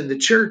else in the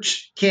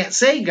church can't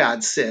say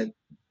God said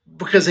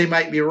because they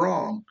might be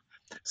wrong.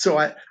 So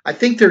I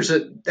think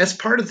that's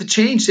part of the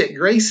change that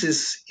grace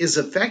is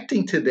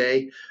affecting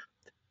today,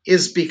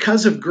 is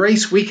because of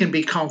grace we can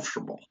be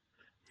comfortable.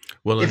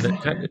 Well,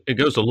 and it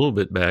goes a little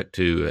bit back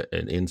to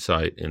an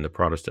insight in the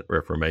Protestant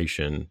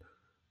Reformation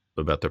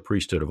about the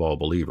priesthood of all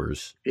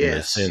believers, in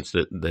the sense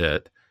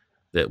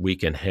that we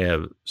can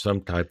have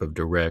some type of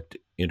direct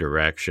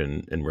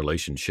interaction and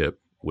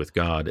relationship with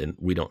God, and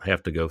we don't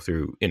have to go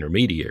through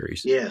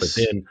intermediaries. Yes. But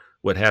then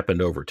what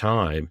happened over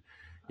time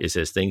is,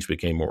 as things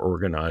became more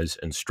organized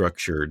and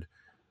structured,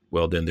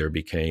 well, then there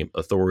became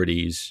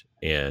authorities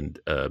and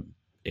a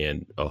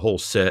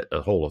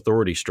whole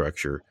authority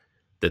structure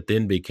that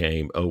then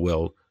became, oh,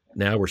 well,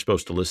 now we're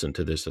supposed to listen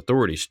to this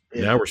authority.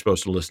 Yeah. Now we're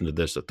supposed to listen to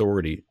this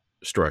authority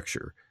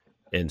structure.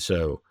 And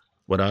so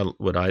what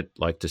I'd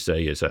like to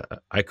say is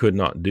I could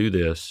not do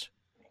this.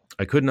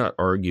 I could not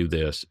argue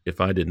this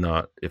if I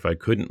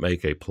couldn't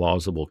make a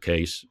plausible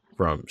case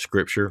from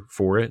Scripture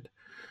for it.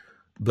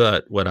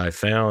 But what I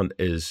found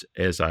is,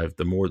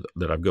 the more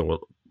that I've gone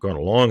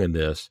along in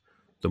this,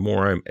 the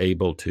more I'm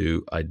able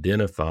to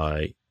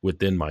identify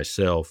within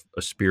myself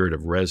a spirit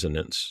of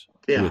resonance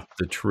with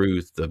the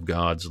truth of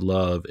God's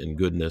love and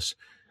goodness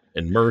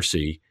and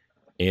mercy.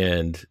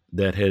 And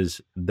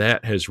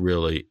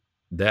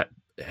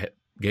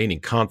gaining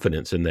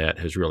confidence in that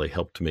has really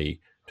helped me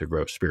to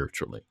grow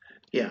spiritually.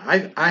 Yeah,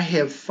 I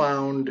have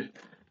found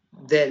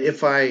that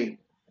if I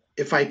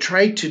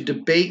try to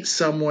debate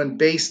someone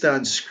based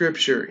on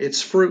Scripture,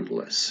 it's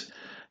fruitless,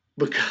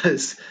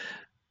 because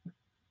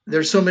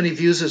there's so many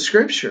views of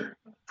Scripture.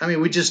 I mean,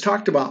 we just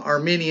talked about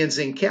Arminians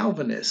and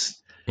Calvinists,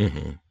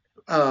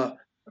 a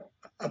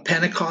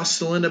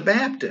Pentecostal and a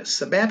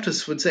Baptist. A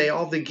Baptist would say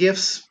all the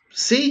gifts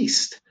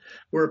ceased,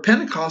 where a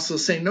Pentecostal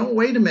say, no,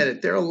 wait a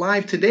minute, they're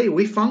alive today.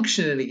 We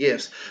function in the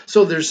gifts.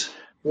 So there's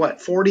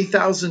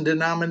 40,000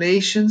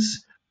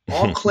 denominations,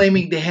 all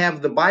claiming to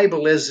have the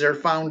Bible as their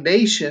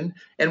foundation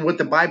and what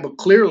the Bible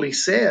clearly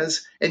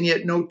says, and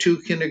yet no two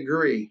can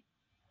agree.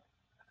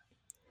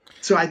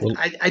 So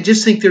I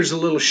just think there's a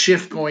little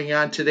shift going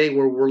on today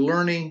where we're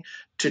learning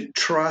to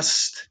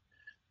trust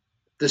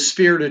the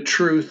Spirit of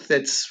truth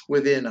that's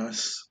within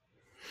us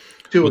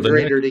to a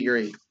greater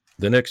degree.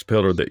 The next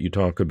pillar that you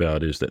talk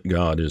about is that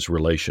God is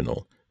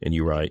relational. And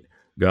you write,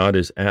 God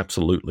is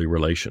absolutely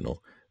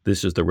relational.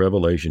 This is the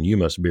revelation you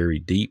must bury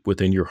deep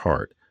within your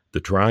heart. The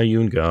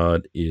triune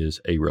God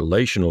is a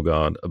relational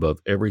God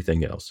above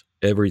everything else.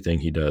 Everything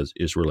he does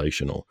is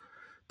relational.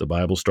 The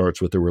Bible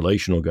starts with a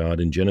relational God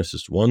in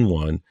Genesis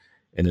 1:1,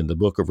 and in the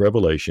book of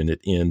Revelation,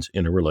 it ends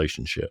in a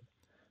relationship.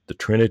 The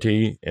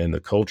Trinity and the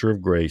culture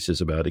of grace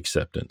is about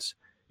acceptance.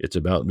 It's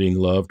about being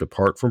loved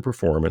apart from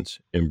performance,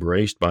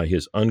 embraced by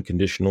his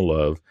unconditional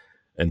love,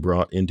 and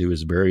brought into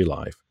his very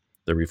life.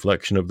 The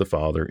reflection of the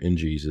Father in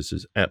Jesus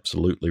is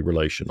absolutely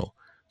relational.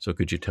 So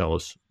could you tell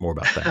us more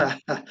about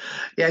that?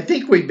 Yeah, I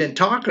think we've been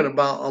talking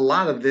about a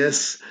lot of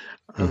this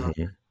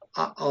Mm-hmm.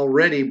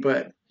 already,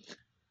 but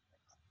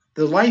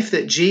the life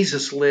that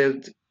Jesus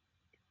lived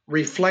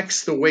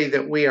reflects the way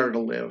that we are to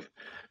live.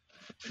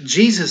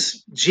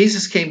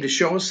 Jesus came to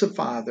show us the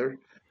Father,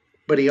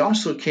 but he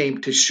also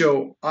came to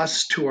show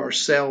us to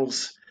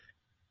ourselves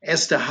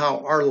as to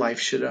how our life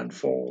should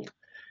unfold.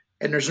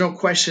 And there's no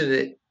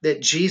question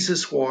that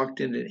Jesus walked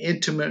in an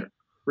intimate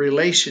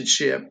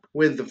relationship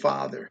with the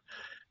Father.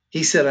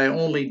 He said, I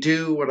only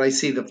do what I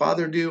see the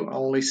Father do. I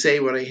only say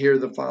what I hear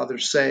the Father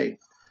say.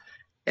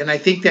 And I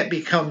think that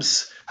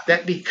becomes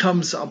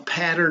a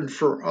pattern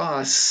for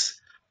us,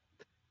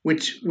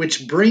 which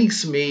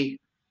brings me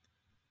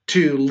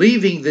to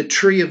leaving the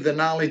tree of the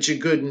knowledge of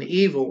good and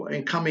evil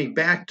and coming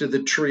back to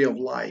the tree of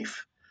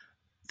life.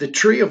 The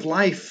tree of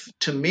life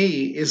to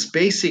me is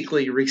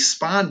basically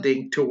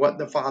responding to what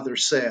the Father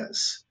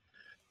says.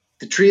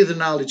 The tree of the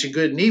knowledge of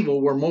good and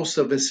evil, where most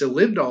of us have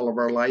lived all of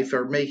our life,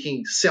 are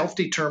making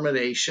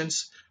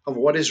self-determinations of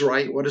what is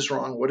right, what is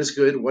wrong, what is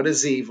good, what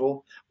is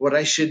evil, what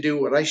I should do,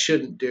 what I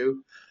shouldn't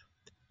do.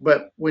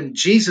 But when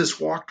Jesus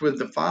walked with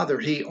the Father,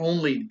 he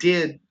only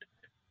did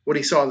what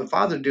he saw the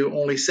Father do,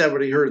 only said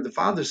what he heard the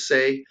Father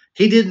say.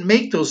 He didn't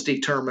make those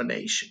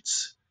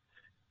determinations.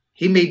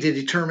 He made the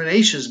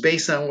determinations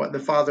based on what the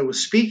Father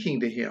was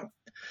speaking to him.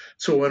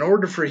 So in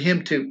order for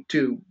him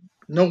to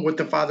know what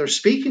the Father's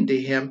speaking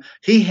to him,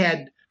 he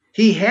had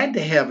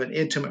to have an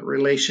intimate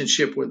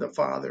relationship with the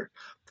Father.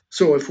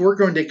 So if we're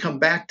going to come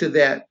back to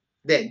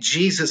that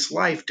Jesus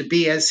life, to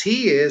be as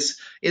he is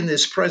in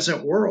this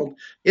present world,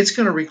 it's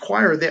going to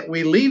require that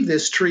we leave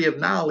this tree of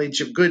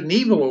knowledge of good and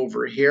evil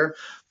over here,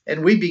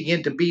 and we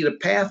begin to beat a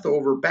path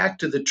over back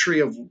to the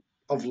tree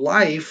of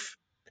life,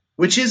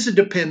 which is a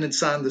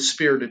dependence on the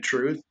Spirit of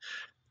truth,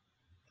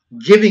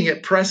 giving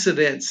it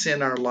precedence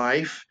in our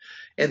life.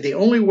 And the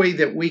only way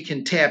that we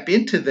can tap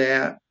into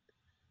that,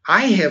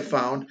 I have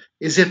found,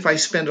 is if I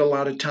spend a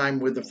lot of time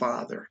with the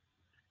Father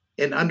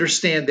and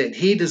understand that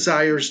he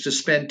desires to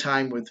spend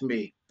time with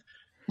me.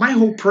 My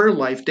whole prayer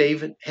life,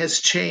 David, has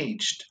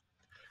changed.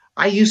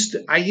 I used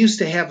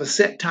to have a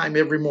set time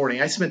every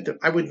morning.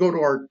 I would go to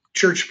our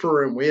church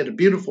prayer room. We had a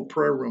beautiful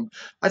prayer room.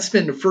 I'd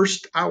spend the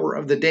first hour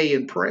of the day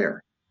in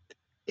prayer.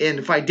 And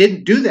if I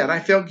didn't do that, I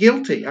felt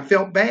guilty. I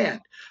felt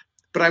bad.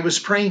 But I was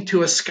praying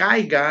to a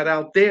sky God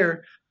out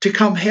there to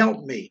come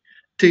help me,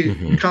 to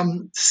Mm-hmm.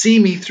 come see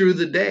me through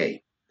the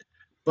day.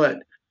 But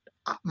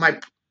my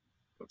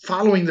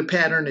following the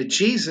pattern of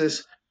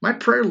Jesus, my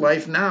prayer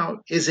life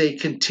now is a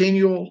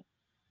continual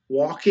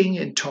walking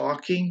and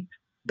talking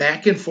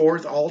back and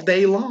forth all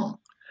day long.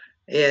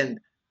 And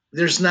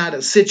there's not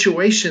a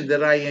situation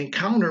that I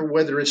encounter,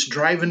 whether it's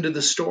driving to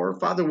the store,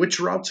 Father, which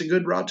route's a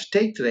good route to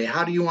take today?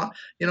 How do you want,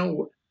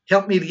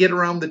 help me to get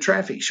around the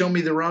traffic, show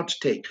me the route to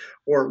take,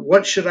 or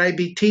what should I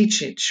be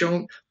teaching?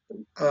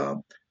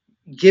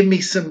 Give me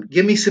some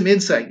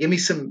insight, give me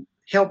some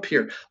help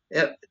here.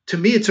 To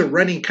me, it's a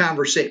running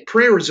conversation.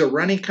 Prayer is a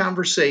running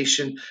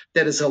conversation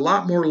that is a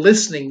lot more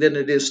listening than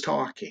it is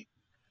talking.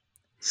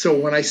 So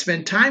when I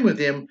spend time with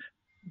him,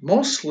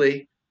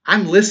 mostly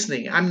I'm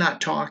listening. I'm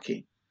not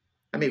talking.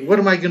 I mean, what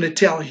am I going to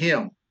tell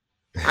him?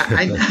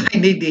 I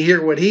need to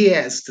hear what he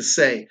has to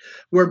say.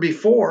 Where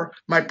before,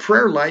 my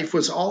prayer life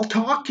was all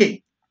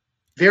talking,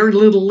 very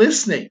little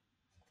listening.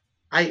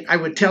 I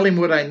would tell him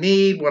what I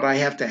need, what I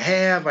have to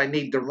have. I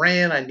need the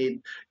rent. I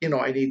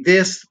need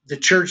this. The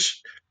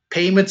church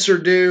payments are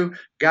due.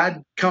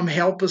 God, come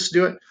help us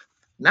do it.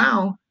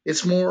 Now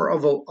it's more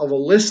of a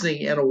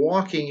listening and a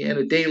walking and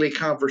a daily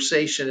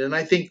conversation. And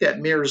I think that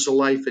mirrors the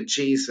life of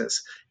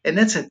Jesus. And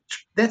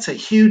that's a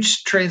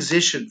huge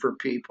transition for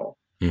people.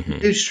 Mm-hmm.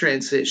 Huge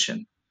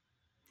transition.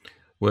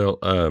 Well,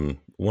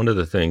 one of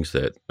the things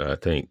that I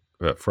think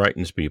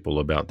frightens people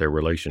about their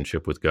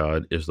relationship with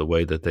God is the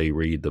way that they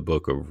read the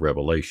book of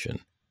Revelation.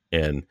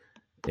 And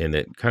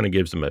it kind of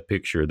gives them a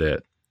picture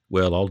that,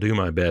 well, I'll do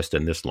my best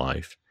in this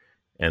life,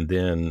 and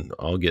then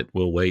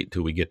we'll wait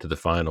till we get to the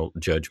final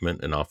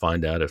judgment, and I'll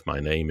find out if my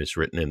name is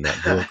written in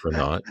that book or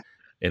not.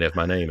 And if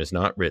my name is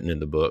not written in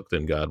the book,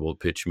 then God will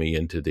pitch me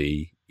into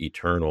the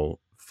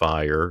eternal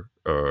fire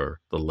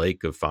or the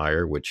lake of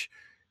fire, which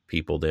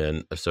people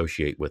then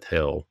associate with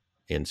hell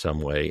in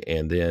some way.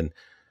 And then,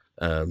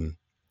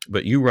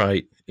 but you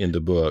write in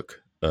the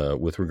book,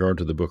 with regard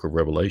to the book of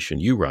Revelation,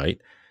 you write,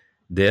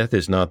 death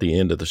is not the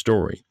end of the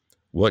story.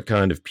 What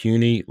kind of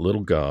puny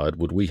little God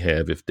would we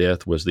have if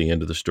death was the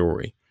end of the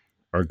story?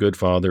 Our good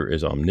Father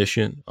is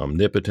omniscient,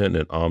 omnipotent,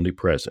 and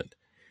omnipresent.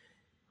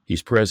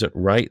 He's present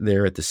right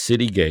there at the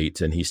city gates,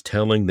 and he's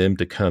telling them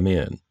to come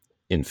in.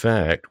 In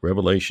fact,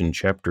 Revelation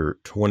chapter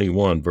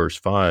 21,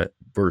 verse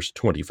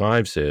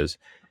 25 says,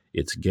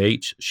 its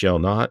gates shall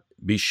not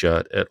be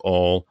shut at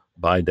all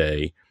by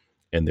day,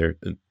 and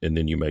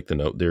then you make the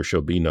note, there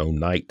shall be no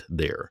night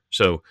there.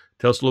 So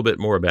tell us a little bit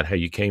more about how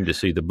you came to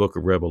see the book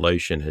of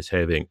Revelation as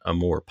having a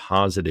more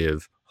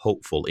positive,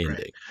 hopeful ending.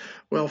 Right.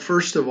 Well,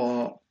 first of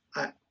all,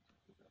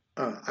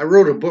 I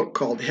wrote a book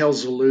called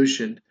Hell's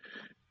Illusion,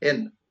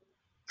 and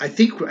I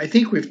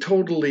think we've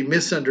totally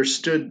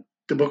misunderstood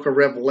the book of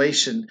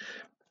Revelation.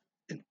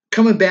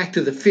 Coming back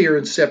to the fear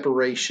and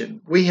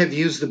separation, we have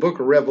used the book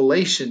of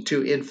Revelation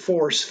to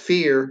enforce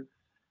fear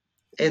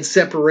and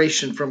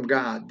separation from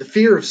God, the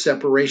fear of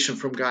separation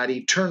from God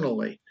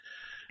eternally.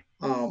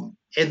 And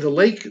the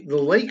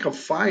lake of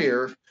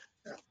fire,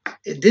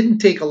 it didn't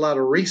take a lot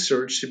of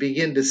research to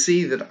begin to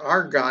see that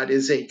our God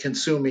is a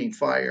consuming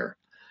fire.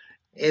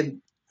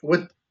 And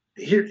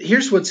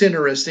here's what's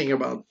interesting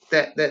about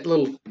that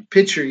little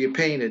picture you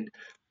painted.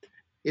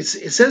 It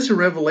says in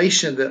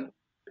Revelation that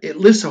it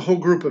lists a whole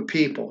group of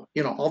people.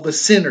 All the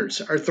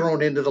sinners are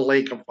thrown into the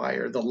lake of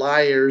fire. The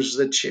liars,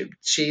 the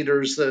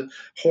cheaters, the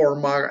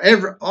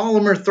whoremongers, all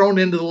of them are thrown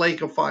into the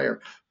lake of fire.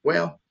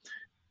 Well,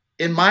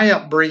 in my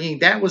upbringing,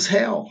 that was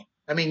hell.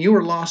 I mean, you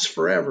were lost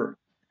forever.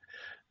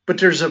 But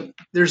there's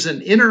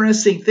an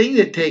interesting thing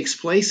that takes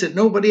place that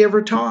nobody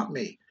ever taught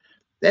me.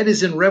 That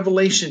is in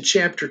Revelation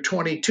chapter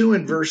 22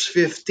 and verse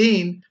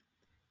 15.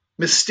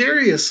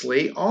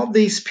 Mysteriously, all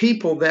these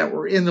people that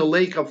were in the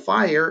lake of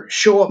fire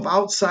show up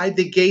outside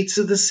the gates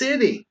of the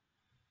city.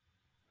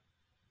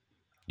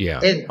 Yeah,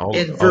 all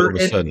of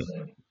a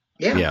sudden.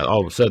 Yeah,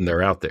 all of a sudden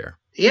they're out there.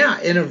 Yeah,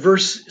 in a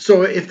verse.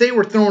 So if they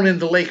were thrown in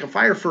the lake of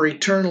fire for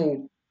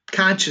eternal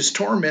conscious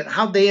torment,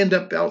 how'd they end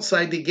up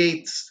outside the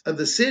gates of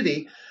the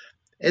city?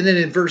 And then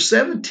in verse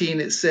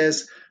 17, it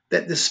says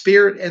that the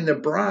Spirit and the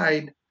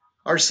bride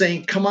are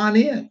saying, come on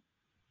in,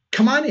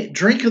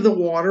 drink of the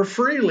water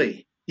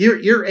freely.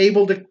 You're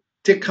able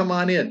to come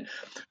on in.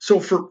 So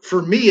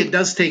for me, it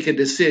does take a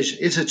decision.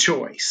 It's a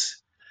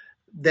choice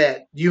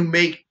that you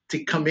make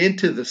to come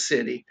into the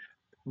city.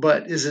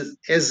 But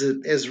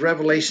as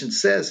Revelation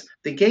says,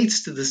 the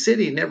gates to the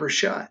city never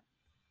shut.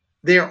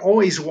 They're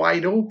always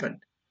wide open.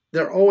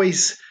 They're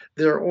always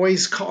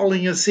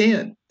calling us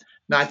in.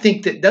 Now, I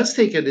think that does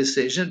take a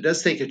decision. It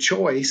does take a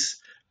choice.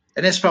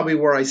 And that's probably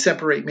where I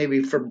separate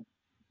maybe from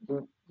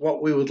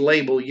what we would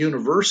label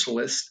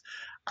universalist.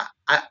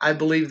 I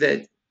believe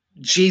that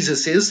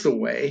Jesus is the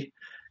way,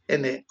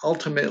 and that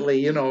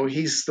ultimately,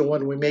 he's the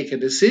one we make a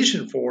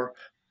decision for.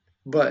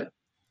 But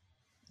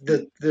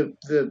the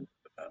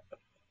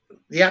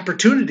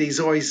opportunity is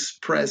always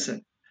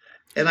present.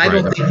 And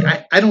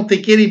I don't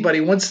think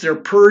anybody, once they're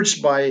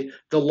purged by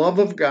the love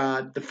of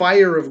God, the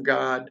fire of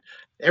God,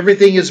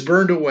 everything is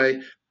burned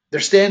away, they're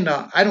standing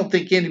up. I don't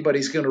think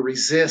anybody's going to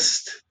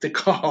resist the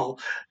call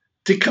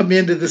to come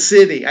into the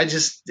city.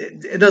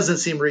 It doesn't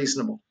seem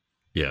reasonable.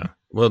 Yeah.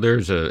 Well,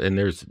 there's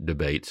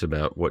debates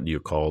about what you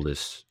call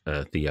this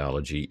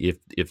theology.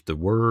 If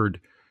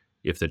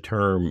the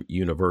term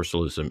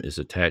universalism is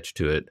attached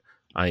to it,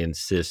 I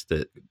insist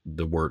that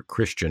the word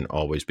Christian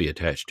always be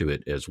attached to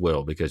it as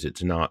well, because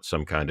it's not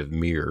some kind of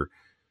mere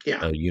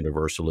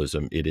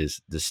universalism. It is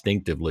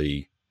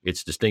distinctively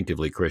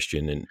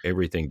Christian, and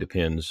everything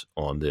depends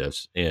on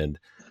this. And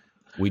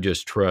we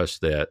just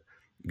trust that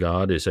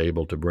God is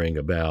able to bring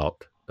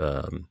about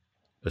a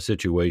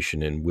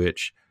situation in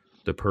which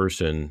the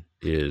person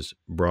is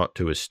brought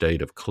to a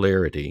state of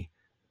clarity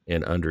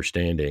and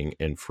understanding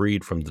and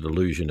freed from the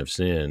delusion of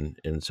sin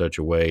in such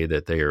a way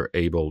that they are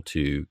able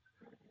to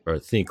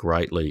think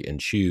rightly and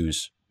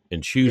choose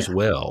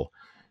well,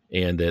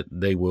 and that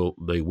they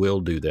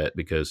will do that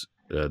because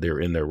they're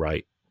in their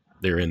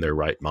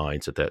right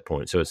minds at that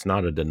point. So it's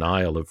not a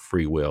denial of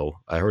free will.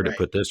 I heard it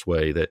put this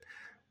way, that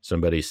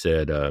somebody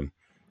said,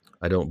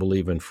 I don't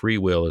believe in free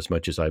will as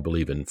much as I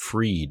believe in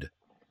freed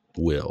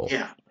will.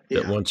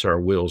 That once our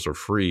wills are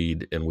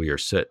freed and we are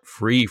set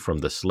free from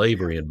the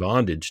slavery and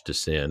bondage to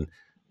sin,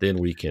 then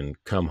we can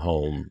come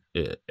home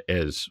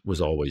as was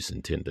always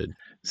intended.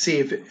 See,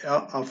 if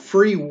a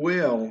free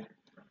will,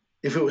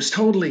 if it was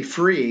totally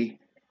free,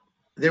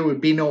 there would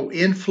be no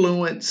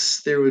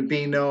influence. There would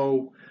be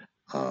no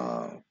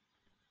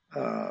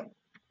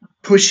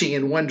pushing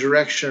in one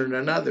direction or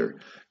another.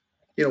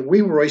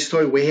 We were always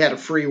told we had a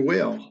free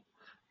will.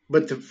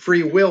 But the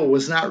free will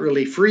was not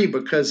really free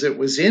because it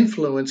was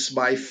influenced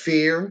by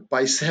fear,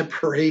 by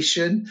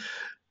separation,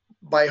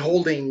 by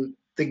holding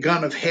the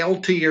gun of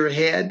hell to your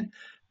head.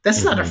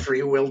 That's not a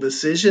free will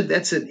decision.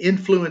 That's an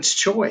influence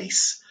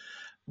choice.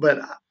 But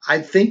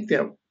I think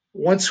that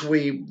once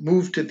we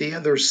move to the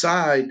other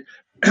side,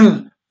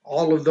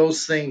 all of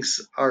those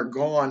things are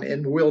gone,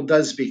 and will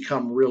does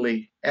become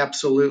really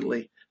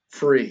absolutely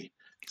free.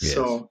 Yes.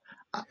 So,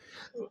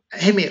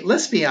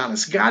 let's be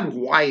honest. God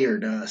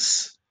wired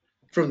us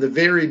from the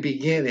very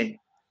beginning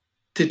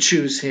to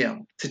choose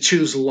him, to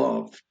choose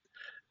love.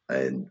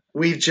 And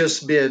we've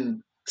just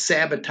been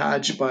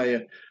sabotaged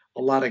by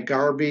a lot of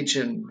garbage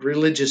and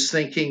religious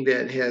thinking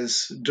that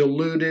has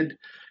diluted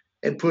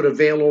and put a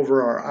veil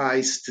over our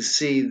eyes to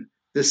see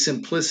the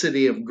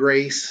simplicity of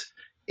grace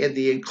and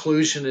the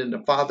inclusion in the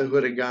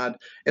fatherhood of God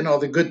and all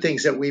the good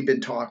things that we've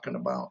been talking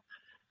about.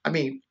 I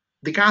mean,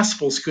 the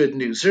gospel's good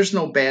news. There's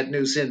no bad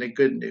news in the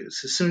good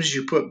news. As soon as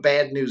you put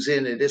bad news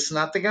in it, it's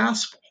not the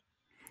gospel.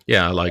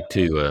 Yeah, I like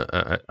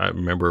to. I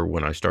remember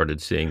when I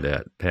started seeing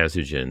that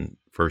passage in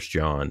First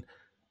John,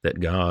 that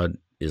God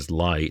is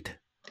light,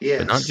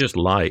 but not Yes, just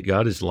light.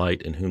 God is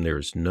light in whom there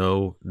is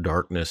no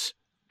darkness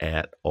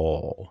at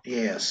all.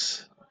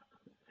 yes.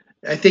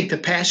 I think the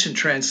Passion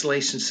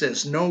Translation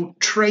says no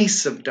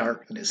trace of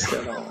darkness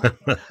at all.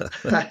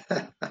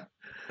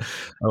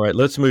 All right,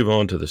 let's move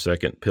on to the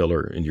second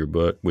pillar in your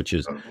book, which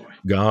is Oh boy.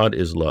 God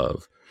is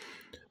love.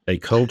 A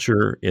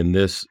culture in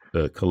this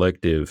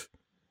collective,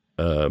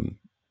 um,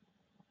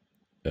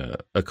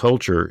 a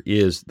culture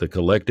is the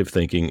collective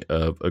thinking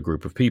of a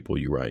group of people,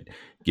 you write.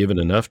 Given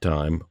enough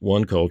time,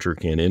 one culture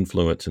can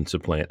influence and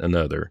supplant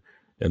another,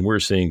 and we're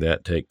seeing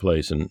that take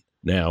place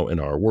now in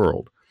our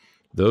world.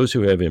 Those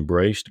who have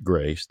embraced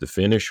grace, the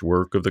finished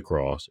work of the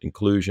cross,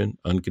 inclusion,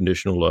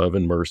 unconditional love,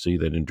 and mercy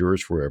that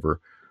endures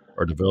forever,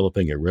 are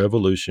developing a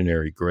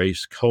revolutionary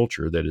grace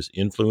culture that is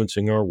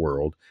influencing our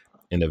world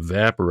and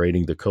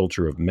evaporating the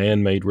culture of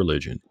man-made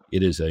religion.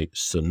 It is a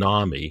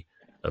tsunami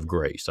of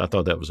grace. I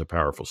thought that was a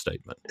powerful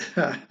statement.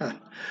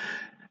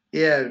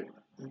 Yeah,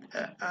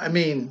 I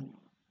mean,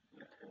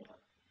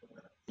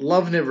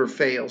 love never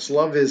fails.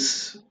 Love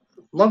is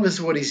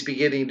what he's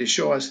beginning to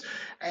show us.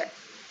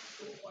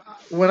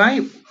 When I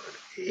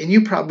and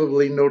you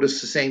probably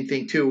notice the same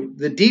thing too.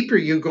 The deeper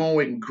you go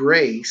in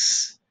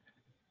grace,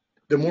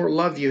 the more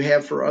love you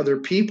have for other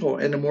people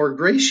and the more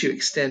grace you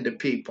extend to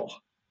people.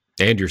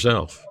 And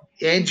yourself.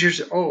 And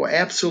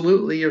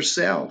absolutely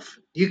yourself.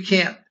 You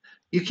can't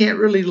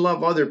really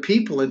love other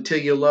people until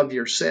you love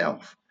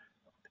yourself.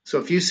 So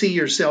if you see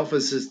yourself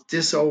as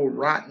this old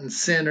rotten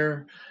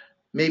sinner,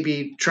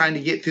 maybe trying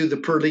to get through the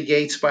pearly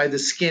gates by the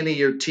skin of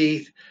your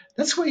teeth,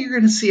 that's why you're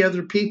going to see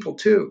other people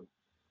too.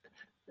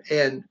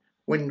 And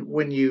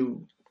when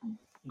you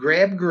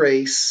grab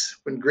grace,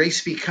 when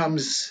grace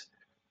becomes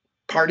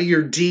part of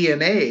your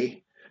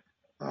DNA,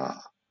 uh,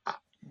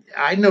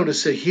 I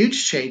noticed a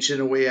huge change in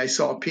the way I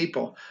saw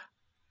people,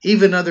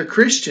 even other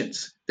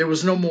Christians. There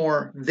was no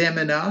more them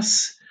and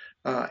us,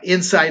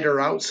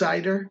 insider,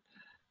 outsider.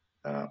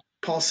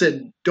 Paul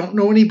said, don't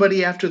know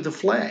anybody after the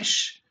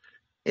flesh.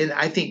 And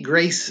I think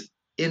grace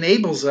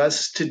enables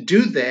us to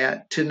do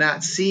that, to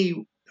not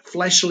see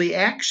fleshly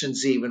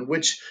actions, even,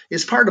 which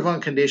is part of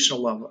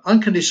unconditional love.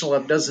 Unconditional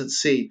love doesn't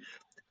see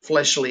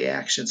fleshly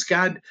actions.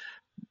 God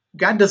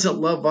doesn't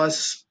love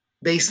us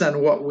based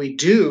on what we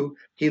do.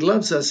 He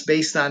loves us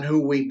based on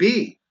who we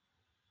be,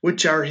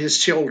 which are his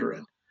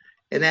children.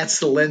 And that's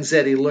the lens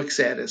that he looks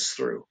at us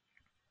through.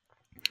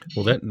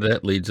 Well,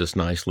 that leads us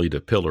nicely to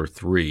pillar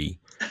 3,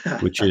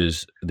 which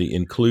is the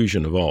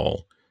inclusion of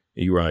all.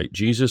 You write,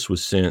 Jesus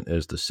was sent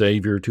as the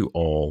Savior to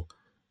all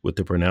with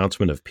the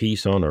pronouncement of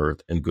peace on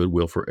earth and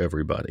goodwill for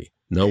everybody.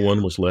 No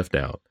one was left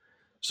out.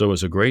 So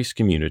as a grace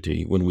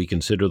community, when we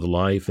consider the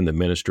life and the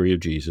ministry of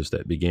Jesus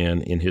that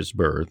began in his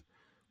birth,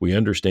 we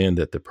understand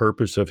that the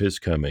purpose of his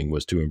coming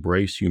was to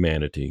embrace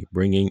humanity,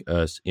 bringing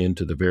us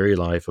into the very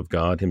life of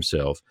God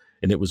himself,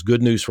 and it was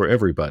good news for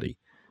everybody.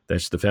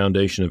 That's the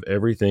foundation of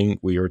everything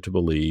we are to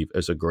believe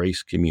as a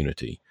grace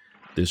community.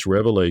 This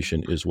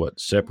revelation is what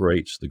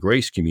separates the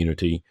grace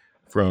community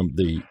from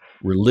the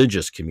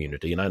religious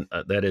community. And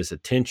that is a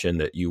tension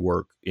that you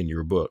work in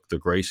your book, the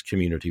grace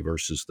community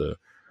versus the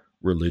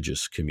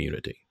religious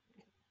community.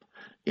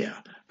 Yeah.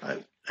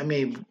 I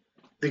mean,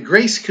 the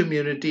grace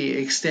community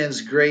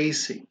extends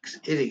grace, it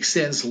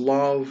extends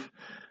love.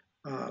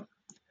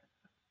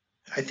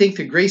 I think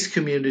the grace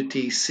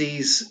community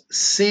sees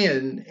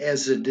sin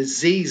as a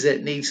disease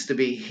that needs to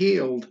be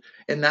healed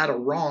and not a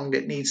wrong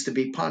that needs to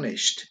be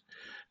punished.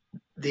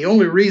 The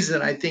only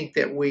reason I think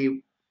that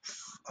we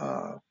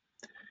uh,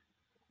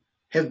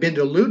 have been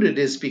deluded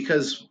is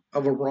because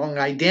of a wrong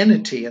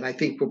identity. And I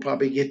think we'll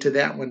probably get to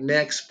that one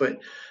next. But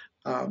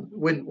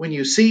when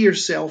you see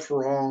yourself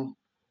wrong,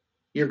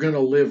 you're going to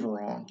live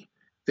wrong.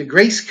 The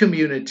grace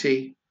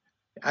community,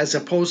 as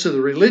opposed to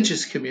the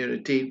religious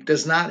community,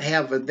 does not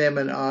have a them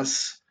and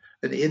us,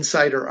 an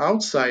insider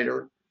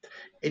outsider.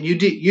 And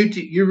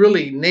you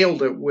really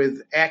nailed it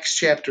with Acts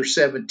chapter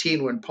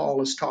 17 when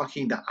Paul is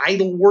talking to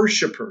idol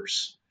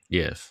worshipers.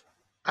 Yes.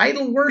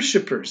 Idol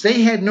worshipers.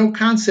 They had no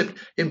concept.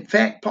 In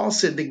fact, Paul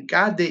said the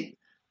God that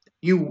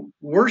you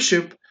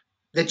worship,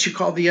 that you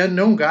call the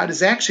unknown God,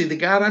 is actually the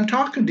God I'm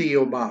talking to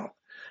you about.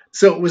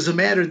 So it was a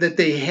matter that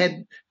they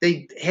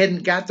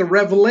hadn't got the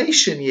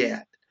revelation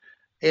yet.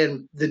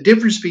 And the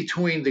difference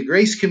between the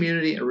grace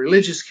community and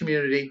religious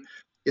community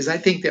is I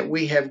think that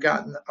we have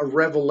gotten a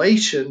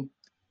revelation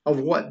of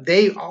what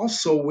they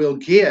also will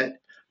get.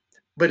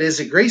 But as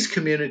a grace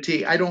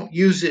community, I don't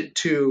use it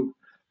to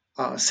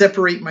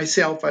separate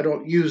myself. I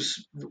don't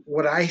use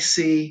what I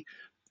see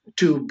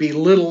to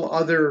belittle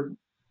other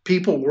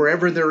people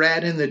wherever they're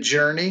at in the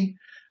journey.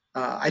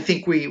 I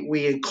think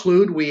we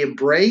include, we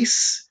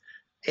embrace,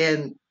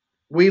 and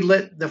we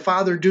let the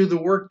Father do the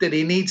work that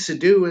he needs to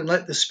do and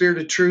let the Spirit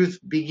of truth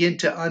begin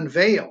to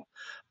unveil.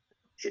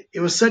 It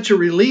was such a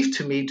relief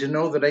to me to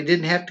know that I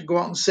didn't have to go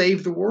out and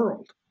save the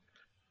world,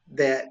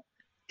 that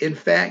in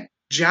fact,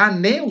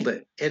 John nailed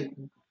it.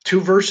 And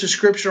two verses of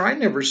scripture I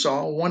never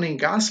saw, one in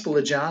Gospel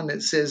of John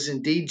that says,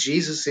 indeed,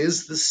 Jesus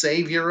is the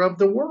Savior of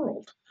the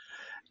world.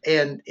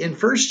 And in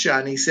First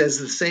John, he says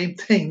the same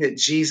thing, that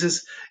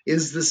Jesus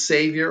is the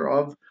Savior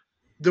of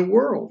the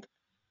world.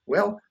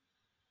 Well,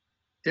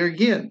 there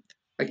again,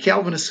 a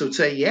Calvinist would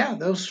say, yeah,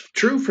 that's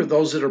true for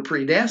those that are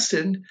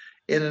predestined.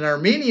 And an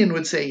Arminian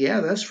would say,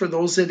 yeah, that's for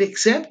those that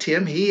accept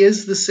him. He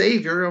is the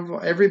Savior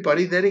of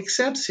everybody that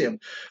accepts him.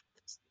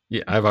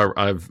 Yeah,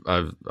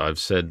 I've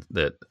said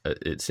that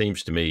it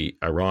seems to me,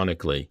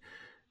 ironically,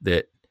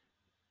 that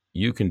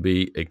you can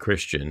be a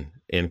Christian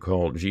and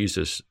call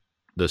Jesus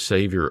the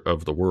Savior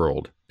of the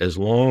world as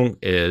long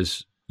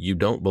as you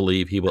don't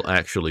believe he will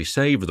actually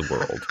save the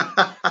world.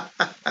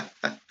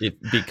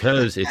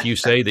 Because if you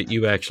say that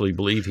you actually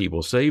believe he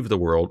will save the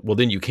world, well,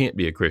 then you can't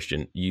be a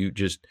Christian.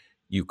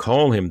 You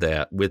call him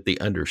that with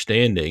the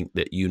understanding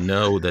that you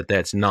know that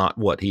that's not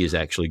what he is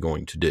actually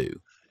going to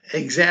do.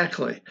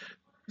 Exactly.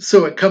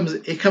 So it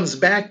comes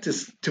back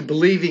to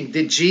believing,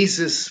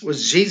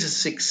 was Jesus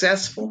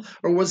successful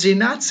or was he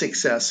not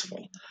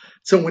successful?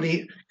 So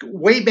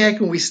way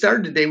back when we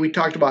started today, we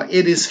talked about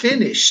it is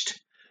finished.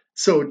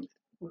 So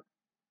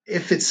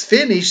if it's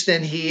finished,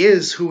 then he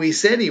is who he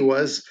said he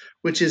was,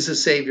 which is the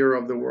Savior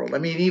of the world. I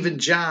mean, even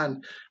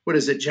John, what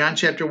is it? John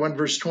chapter 1,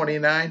 verse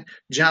 29.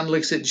 John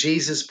looks at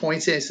Jesus,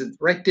 points at it, and says,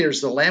 right there's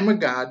the Lamb of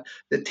God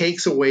that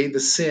takes away the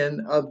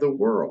sin of the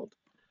world.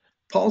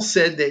 Paul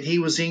said that he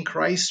was in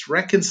Christ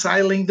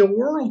reconciling the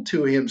world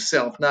to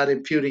himself, not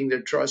imputing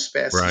their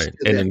trespasses Right.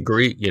 to And them.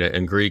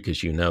 in Greek,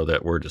 as you know,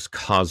 that word is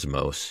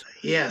cosmos,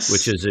 Yes.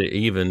 which is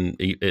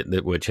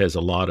which has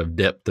a lot of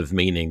depth of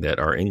meaning that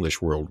our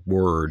English word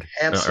world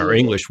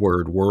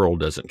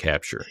doesn't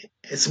capture.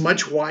 It's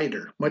much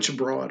wider, much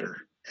broader.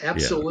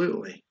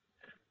 Absolutely.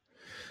 Yeah.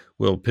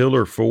 Well,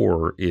 pillar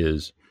 4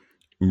 is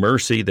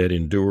mercy that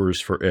endures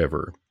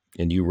forever.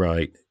 And you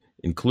write,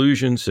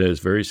 inclusion says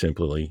very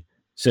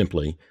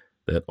simply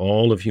that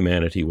all of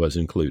humanity was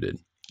included.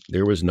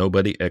 There was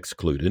nobody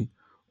excluded.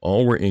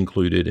 All were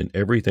included in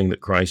everything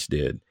that Christ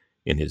did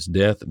in his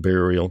death,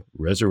 burial,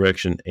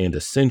 resurrection, and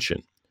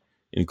ascension.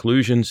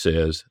 Inclusion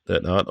says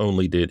that not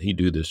only did he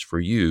do this for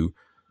you,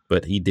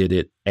 but he did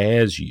it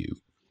as you.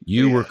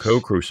 You were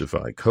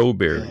co-crucified,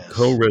 co-buried,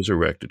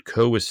 co-resurrected,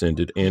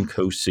 co-ascended, and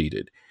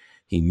co-seated.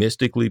 He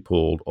mystically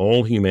pulled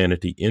all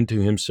humanity into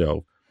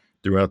himself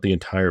throughout the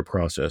entire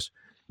process.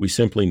 We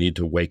simply need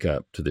to wake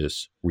up to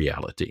this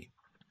reality.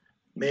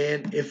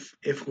 Man,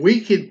 if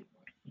we could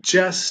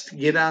just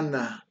get on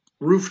the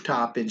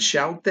rooftop and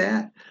shout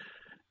that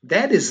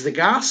is the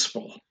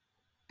gospel.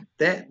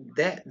 That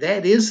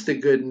is the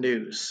good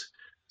news.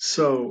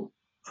 So,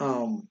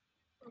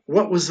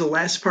 what was the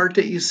last part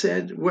that you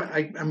said?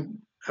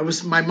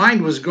 My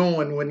mind was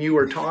going when you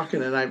were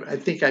talking, and I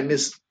think I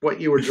missed what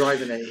you were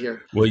driving at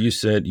here. Well, you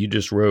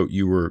just wrote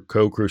you were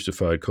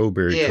co-crucified,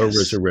 co-buried,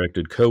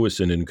 co-resurrected,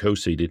 co-ascended, and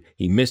co-seated.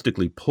 He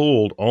mystically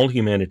pulled all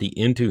humanity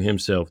into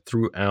himself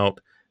throughout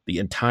the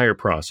entire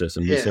process,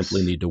 and we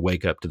simply need to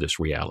wake up to this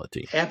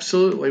reality.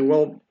 Absolutely.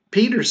 Well,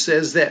 Peter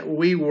says that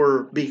we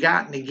were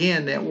begotten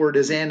again. That word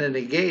is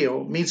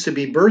ananageo, means to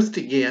be birthed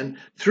again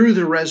through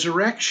the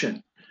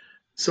resurrection.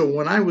 So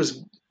when I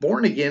was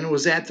born again, it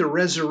was at the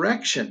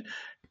resurrection.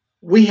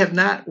 We have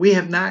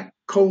not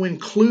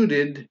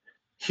co-included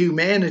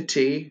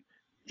humanity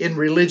in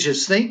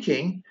religious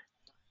thinking.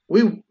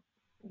 We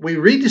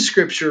read the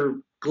scripture,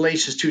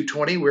 Galatians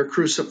 2:20, we're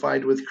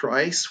crucified with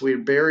Christ, we're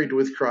buried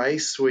with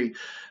Christ, we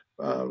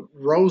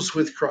rose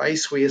with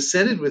Christ, we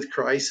ascended with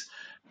Christ.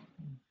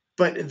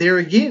 But there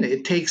again,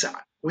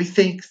 we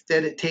think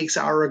that it takes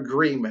our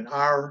agreement,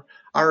 our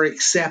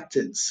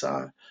acceptance.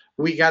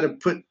 We got to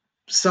put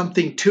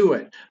something to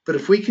it. But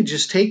if we could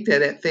just take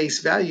that at face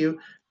value,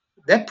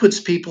 that puts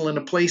people in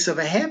a place of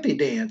a happy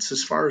dance,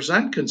 as far as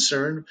I'm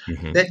concerned.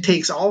 Mm-hmm. That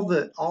takes all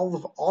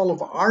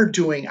of our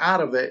doing out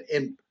of it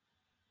and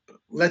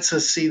lets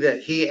us see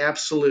that he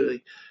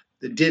absolutely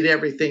did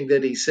everything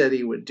that he said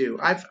he would do.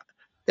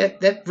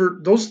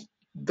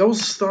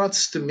 Those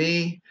thoughts to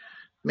me,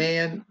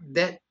 man,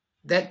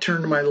 that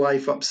turned my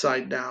life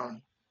upside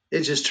down.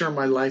 It just turned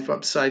my life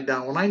upside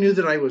down. When I knew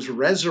that I was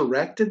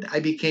resurrected, I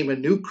became a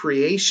new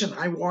creation.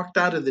 I walked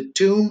out of the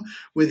tomb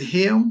with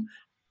him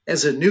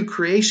as a new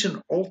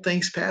creation. Old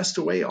things passed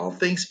away. All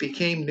things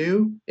became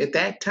new. At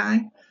that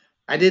time,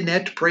 I didn't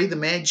have to pray the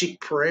magic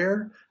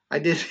prayer. I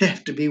didn't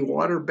have to be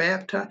water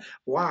baptized.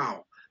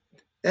 Wow,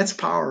 that's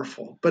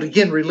powerful. But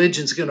again,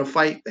 religion's going to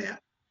fight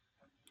that.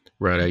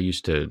 Right. I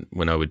used to,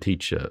 when I would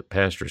teach a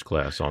pastor's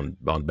class on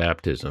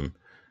baptism,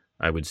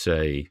 I would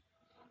say,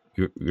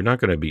 you're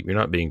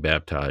not being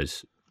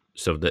baptized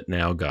so that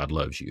now God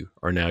loves you,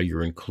 or now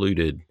you're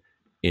included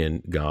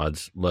in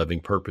God's loving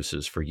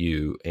purposes for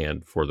you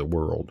and for the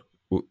world.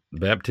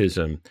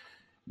 Baptism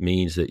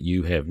means that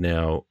you have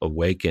now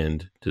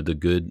awakened to the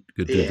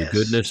to the Yes.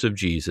 goodness of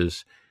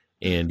Jesus,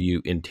 and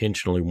you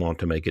intentionally want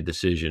to make a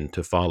decision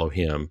to follow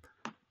him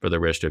for the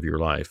rest of your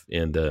life.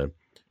 And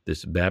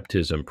this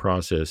baptism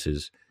process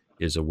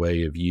is a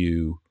way of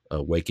you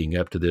waking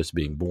up to this,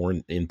 being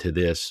born into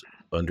this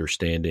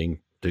understanding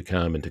to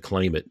come and to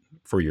claim it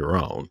for your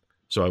own.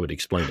 So I would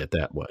explain it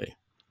that way.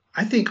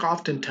 I think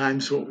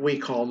oftentimes what we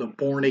call the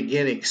born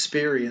again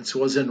experience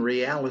was in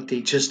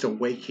reality just a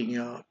waking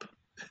up.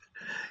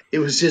 It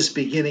was just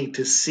beginning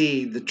to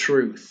see the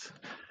truth,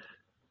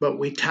 but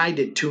we tied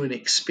it to an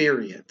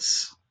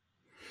experience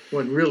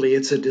when really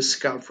it's a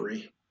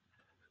discovery.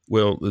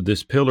 Well,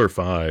 this pillar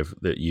 5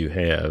 that you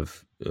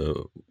have,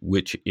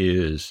 which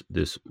is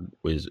this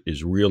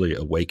is really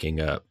a waking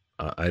up,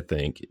 I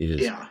think,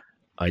 is Yeah.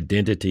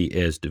 identity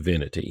as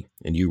divinity.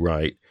 And you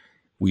write,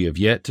 we have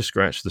yet to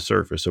scratch the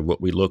surface of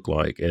what we look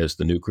like as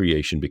the new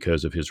creation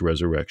because of his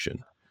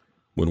resurrection.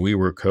 When we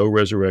were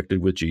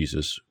co-resurrected with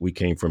Jesus, we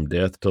came from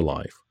death to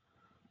life.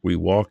 We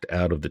walked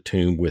out of the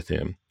tomb with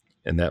him,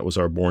 and that was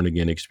our born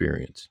again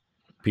experience.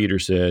 Peter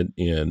said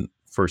in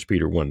 1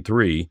 Peter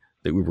 1:3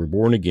 that we were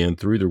born again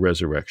through the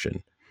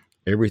resurrection.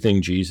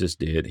 Everything Jesus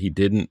did, he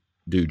didn't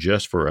do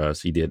just for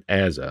us, he did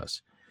as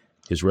us.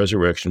 His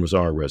resurrection was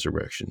our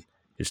resurrection.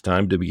 It's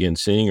time to begin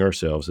seeing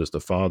ourselves as the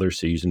Father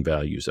sees and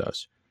values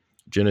us.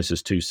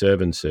 Genesis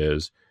 2:7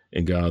 says,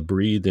 and God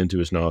breathed into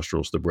his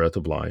nostrils the breath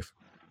of life.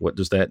 What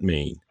does that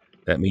mean?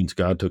 That means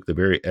God took the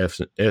very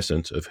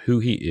essence of who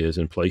he is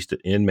and placed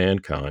it in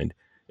mankind.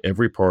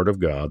 Every part of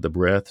God, the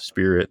breath,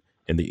 spirit,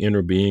 and the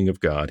inner being of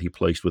God, he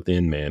placed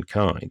within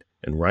mankind.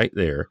 And right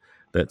there,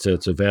 that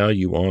sets a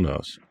value on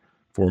us.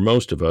 For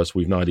most of us,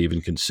 we've not even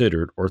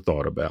considered or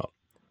thought about.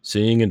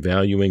 Seeing and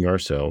valuing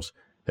ourselves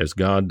as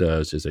God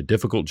does is a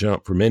difficult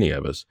jump for many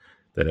of us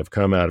that have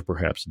come out of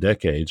perhaps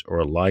decades or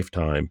a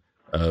lifetime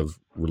of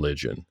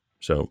religion.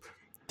 So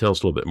tell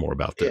us a little bit more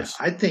about Yeah, this.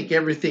 I think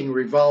everything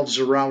revolves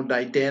around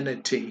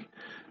identity.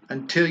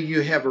 Until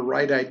you have a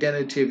right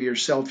identity of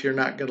yourself, you're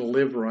not going to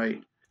live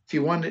right. If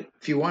you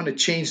want to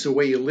change the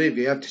way you live,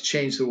 you have to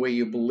change the way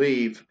you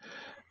believe.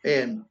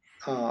 And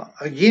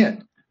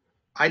again,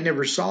 I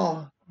never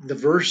saw the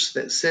verse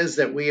that says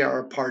that we are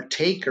a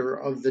partaker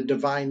of the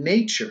divine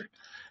nature.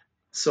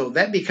 So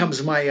that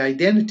becomes my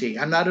identity.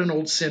 I'm not an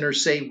old sinner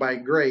saved by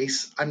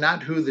grace. I'm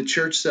not who the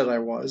church said I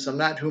was. I'm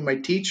not who my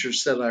teacher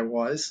said I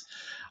was.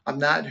 I'm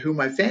not who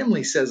my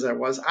family says I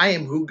was. I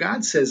am who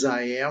God says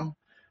I am,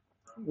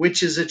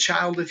 which is a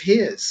child of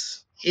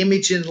his,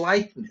 image and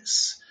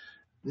likeness.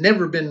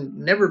 Never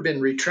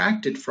been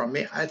retracted from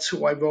me. That's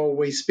who I've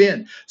always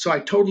been. So I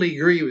totally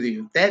agree with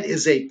you. That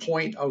is a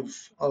point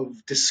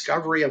of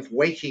discovery, of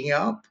waking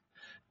up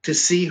to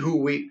see who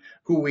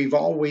we've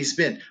always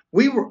been.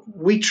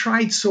 We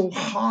tried so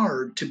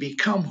hard to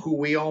become who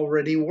we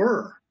already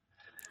were.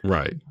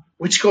 Right.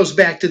 Which goes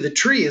back to the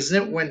tree,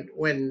 isn't it?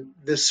 When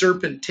the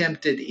serpent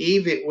tempted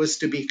Eve, it was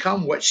to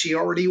become what she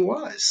already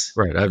was.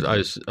 Right.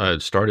 I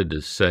started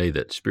to say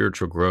that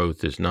spiritual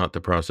growth is not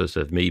the process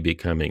of me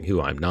becoming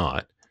who I'm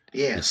not. The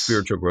Yes,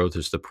 spiritual growth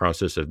is the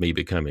process of me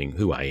becoming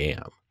who I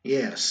am.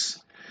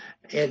 yes.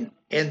 And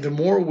the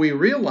more we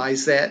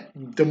realize that,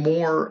 the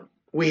more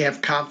we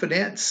have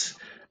confidence,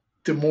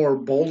 the more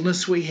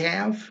boldness we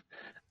have,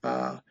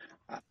 uh,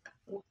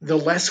 the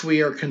less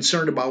we are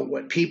concerned about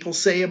what people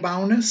say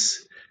about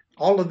us.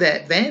 All of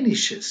that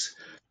vanishes.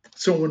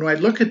 So when I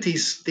look at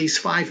these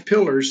 5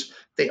 pillars,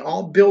 they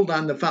all build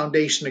on the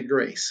foundation of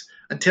grace.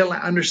 Until I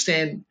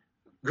understand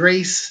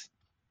grace,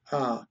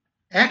 uh,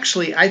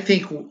 actually, I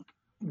think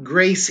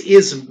grace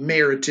is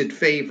merited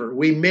favor.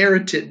 We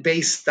merit it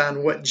based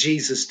on what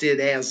Jesus did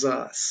as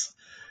us.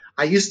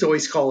 I used to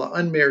always call it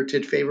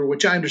unmerited favor,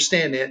 which I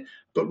understand that,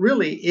 but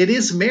really it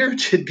is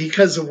merited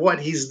because of what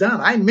he's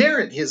done. I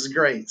merit his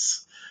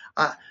grace.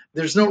 Uh,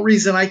 there's no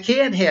reason I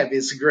can't have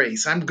his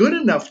grace. I'm good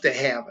enough to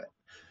have it.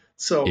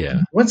 So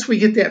Yeah. once we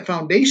get that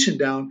foundation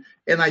down,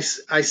 and I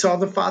saw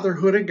the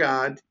fatherhood of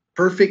God,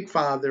 perfect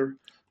father,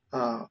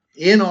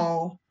 in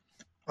all,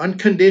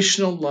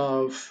 unconditional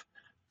love,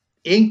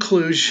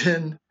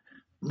 inclusion,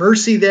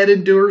 mercy that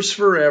endures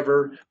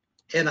forever,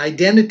 and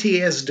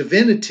identity as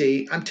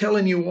divinity. I'm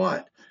telling you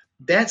what,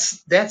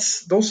 that's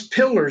those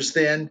pillars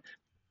then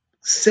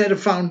set a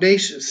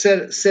foundation,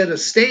 set a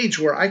stage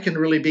where I can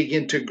really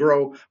begin to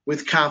grow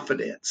with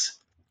confidence.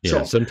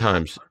 Yeah. So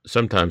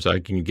Sometimes I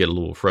can get a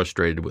little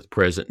frustrated with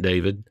present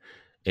David,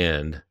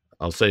 and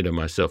I'll say to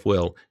myself,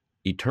 well,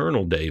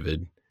 eternal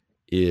David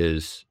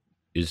is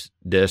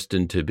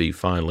destined to be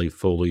finally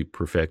fully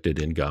perfected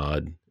in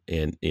God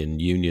and in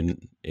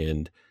union,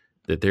 and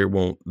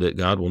that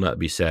God will not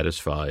be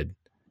satisfied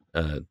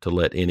to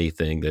let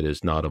anything that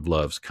is not of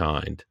love's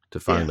kind to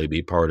yeah, finally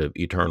be part of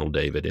eternal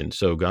David. And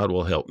so God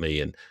will help me,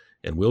 and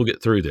we'll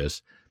get through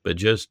this. But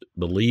just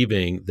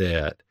believing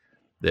that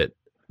that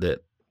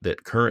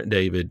that current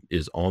David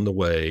is on the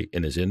way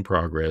and is in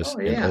progress, oh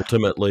and yeah,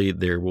 ultimately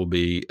there will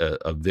be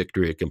a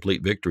victory, a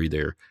complete victory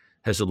there,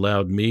 has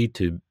allowed me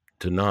to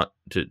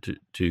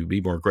to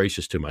be more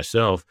gracious to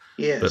myself,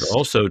 but Yes.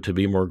 also to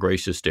be more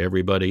gracious to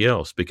everybody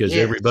else, because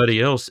Yes.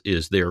 everybody else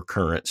is their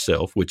current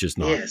self, which is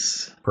not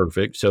Yes.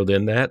 perfect. So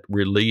then that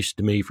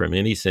released me from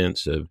any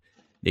sense of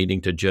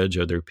needing to judge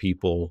other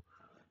people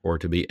or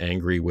to be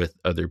angry with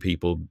other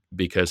people,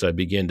 because I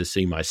began to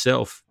see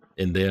myself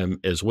in them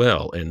as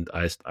well. And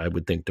I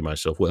would think to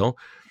myself, well,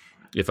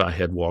 if I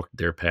had walked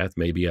their path,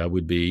 maybe I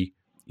would be,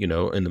 in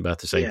about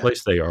the same Yeah.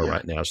 place they are Yeah.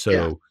 right now. Yeah.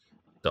 So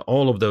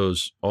all of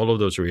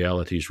those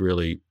realities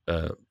really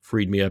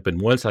freed me up.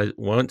 And once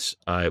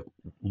I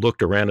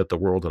looked around at the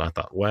world and I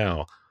thought,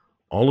 wow,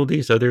 all of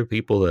these other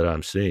people that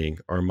I'm seeing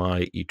are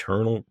my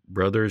eternal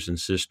brothers and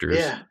sisters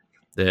Yeah.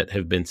 that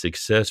have been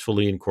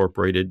successfully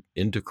incorporated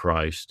into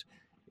Christ,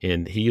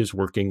 and He is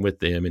working with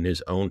them in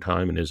His own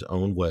time, in His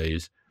own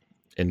ways.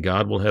 And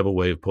God will have a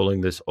way of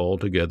pulling this all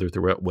together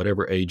throughout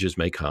whatever ages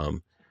may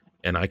come.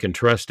 And I can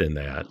trust in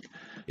that.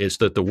 It's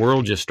that the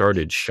world just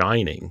started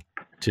shining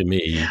to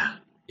me Yeah.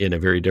 in a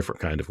very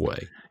different kind of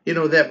way.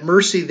 That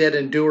mercy that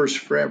endures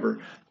forever,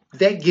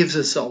 that gives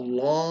us a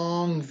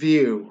long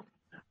view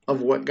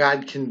of what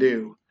God can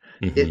do.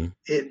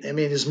 Mm-hmm.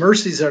 His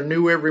mercies are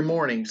new every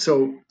morning.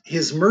 So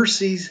His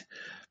mercies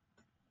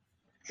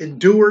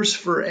endures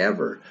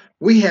forever.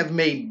 We have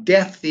made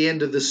death the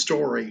end of the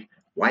story.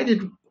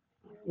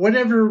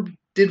 Whatever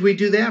did we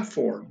do that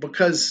for?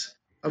 Because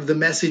of the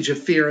message of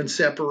fear and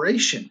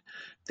separation.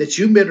 That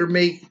you better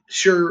make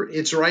sure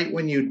it's right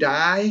when you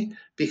die,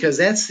 because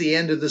that's the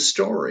end of the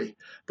story.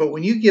 But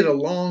when you get a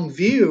long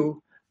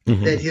view that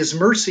Mm-hmm. His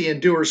mercy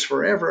endures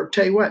forever, I'll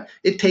tell you what,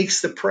 it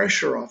takes the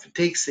pressure off, it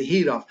takes the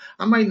heat off.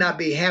 I might not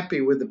be happy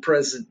with the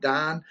present,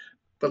 Don,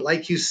 but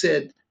like you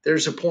said,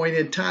 there's a point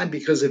in time,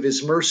 because of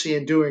His mercy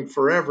enduring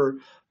forever,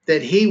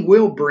 that He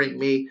will bring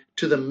me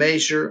to the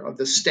measure of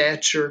the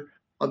stature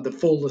of the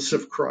fullness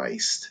of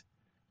Christ.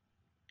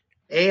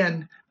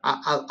 And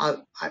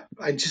I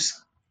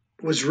just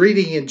was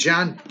reading in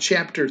John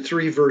chapter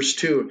 3, verse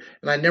 2,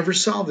 and I never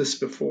saw this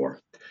before.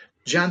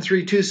 John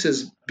 3:2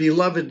 says,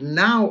 "Beloved,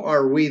 now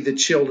are we the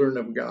children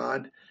of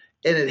God,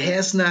 and it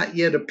has not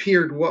yet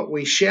appeared what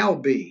we shall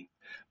be.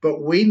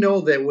 But we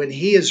know that when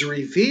He is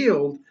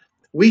revealed,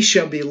 we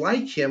shall be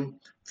like Him,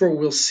 for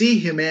we'll see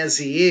Him as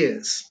He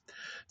is."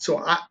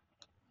 So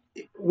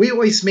we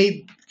always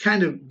made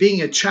kind of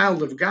being a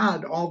child of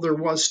God all there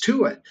was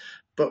to it.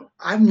 But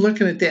I'm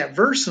looking at that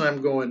verse and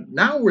I'm going,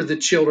 now we're the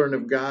children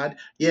of God,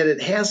 yet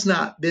it has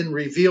not been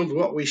revealed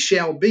what we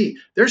shall be.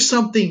 There's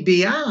something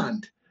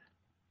beyond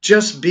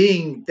just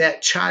being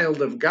that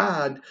child of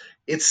God.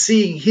 It's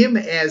seeing Him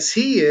as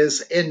He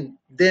is and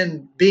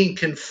then being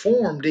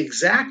conformed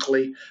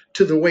exactly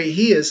to the way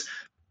He is.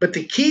 But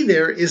the key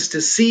there is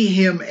to see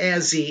Him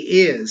as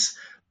He is,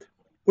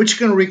 which is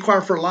going to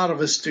require for a lot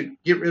of us to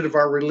get rid of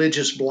our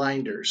religious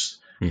blinders,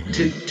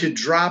 Mm-hmm. to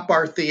drop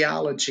our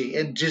theology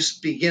and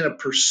just begin a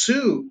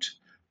pursuit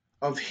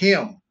of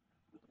Him.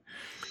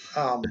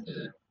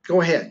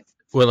 Go ahead.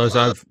 Well, as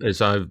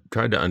I've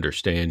tried to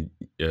understand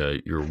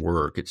your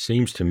work, it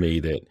seems to me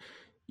that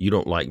you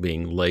don't like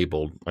being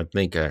labeled. I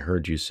think I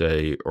heard you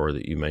say, or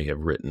that you may have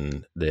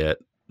written, that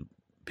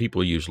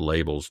people use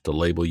labels to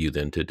label you,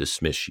 then to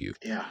dismiss you.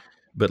 Yeah.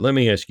 But let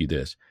me ask you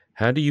this.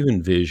 How do you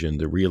envision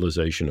the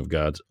realization of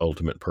God's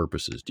ultimate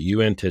purposes? Do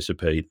you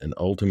anticipate an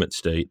ultimate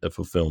state of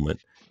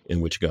fulfillment in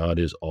which God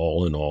is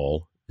all in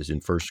all, as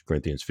in 1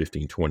 Corinthians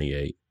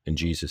 15:28, and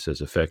Jesus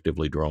has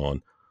effectively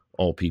drawn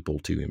all people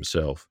to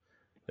Himself,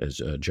 as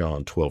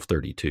John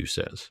 12:32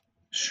 says?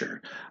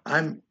 Sure.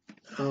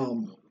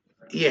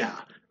 Yeah.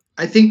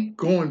 I think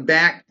going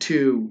back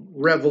to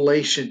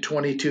Revelation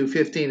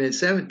 22:15 and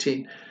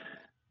 17,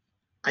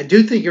 I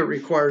do think it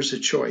requires a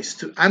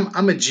choice.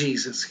 I'm a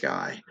Jesus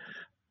guy.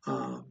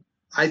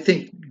 I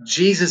think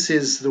Jesus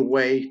is the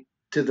way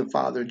to the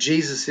Father.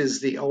 Jesus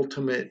is the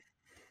ultimate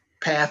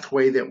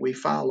pathway that we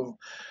follow.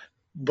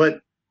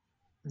 But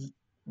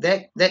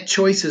that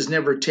choice is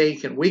never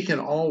taken. We can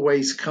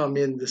always come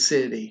in the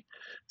city.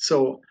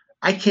 So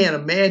I can't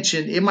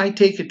imagine. It might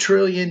take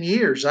 1,000,000,000,000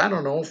 years. I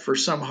don't know, for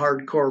some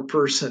hardcore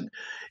person.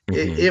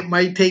 Mm-hmm. It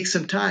might take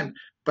some time.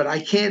 But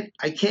I can't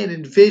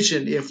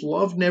envision, if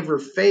love never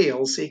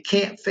fails, it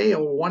can't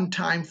fail one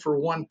time for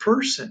one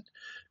person.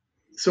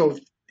 So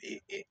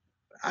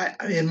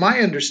in my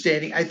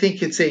understanding, I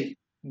think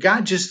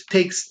God just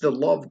takes the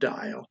love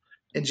dial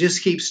and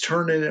just keeps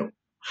turning it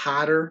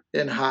hotter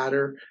and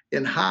hotter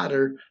and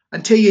hotter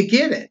until you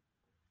get it.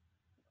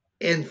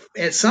 And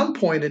at some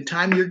point in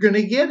time, you're going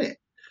to get it.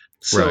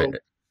 Right. So,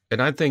 And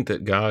I think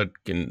that God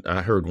can,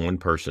 I heard one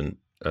person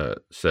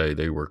say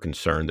they were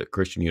concerned that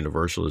Christian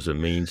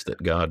universalism means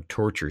that God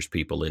tortures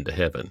people into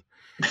heaven.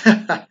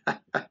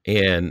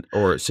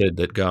 Or it said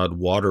that God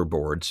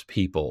waterboards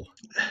people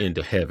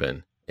into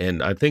heaven.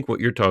 And I think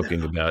what you're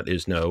talking about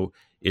is, no,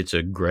 it's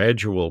a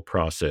gradual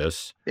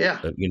process,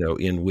 yeah,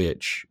 in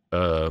which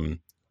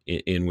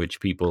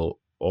people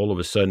all of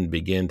a sudden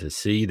begin to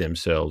see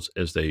themselves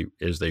as they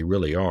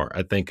really are.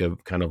 I think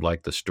of kind of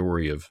like the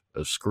story of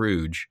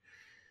Scrooge.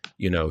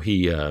 He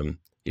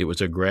it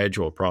was a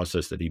gradual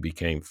process that he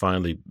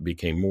finally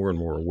became more and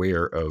more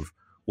aware of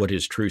what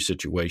his true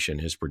situation,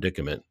 his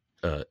predicament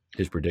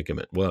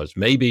was.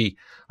 Maybe,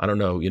 I don't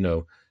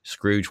know,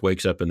 Scrooge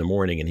wakes up in the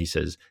morning and he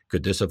says,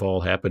 could this have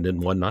all happened in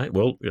one night?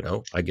 Well,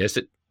 I guess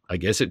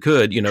it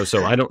could,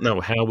 so I don't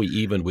know how we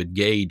even would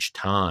gauge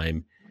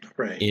time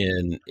Right.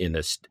 in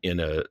a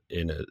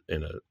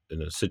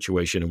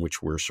situation in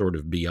which we're sort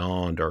of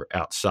beyond or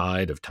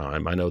outside of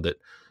time. I know that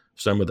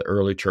some of the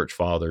early church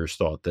fathers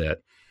thought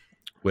that,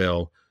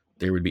 well,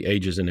 there would be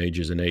ages and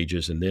ages and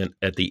ages, and then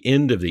at the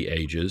end of the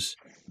ages,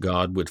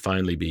 God would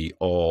finally be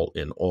all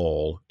in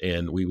all,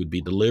 and we would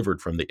be delivered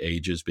from the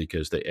ages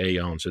because the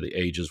aeons or the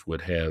ages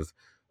would have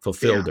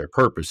fulfilled their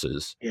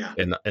purposes. Yeah.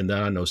 And then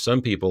I know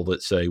some people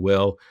that say,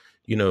 well,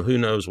 who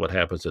knows what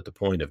happens at the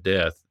point of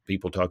death?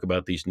 People talk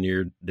about these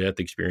near-death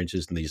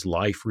experiences and these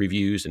life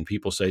reviews, and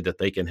people say that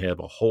they can have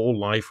a whole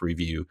life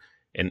review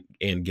and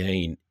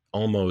gain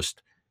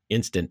almost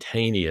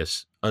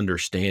instantaneous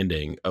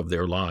understanding of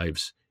their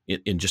lives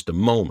in just a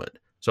moment.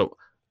 So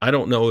I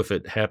don't know if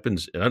it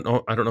happens. I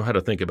don't know how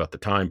to think about the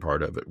time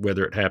part of it,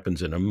 whether it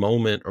happens in a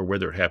moment or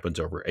whether it happens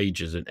over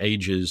ages and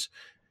ages,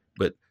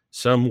 but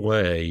some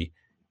way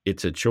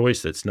it's a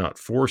choice that's not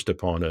forced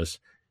upon us,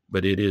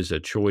 but it is a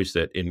choice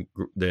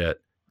that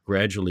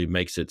gradually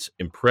makes its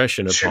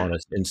impression upon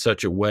us in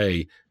such a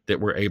way that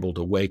we're able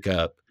to wake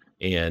up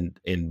and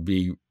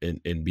be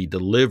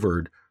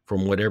delivered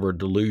from whatever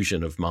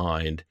delusion of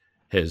mind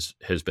has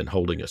been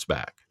holding us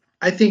back.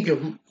 I think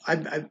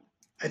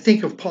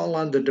of Paul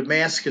on the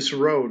Damascus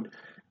Road,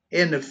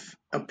 and if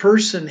a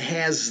person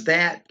has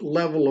that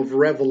level of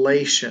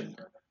revelation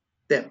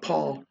that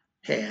Paul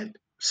had,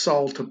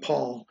 Saul to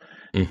Paul,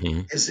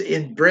 as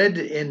inbred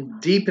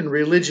and deep in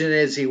religion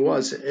as he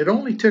was, it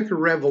only took a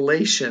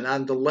revelation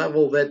on the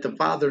level that the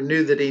Father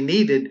knew that he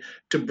needed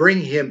to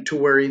bring him to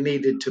where he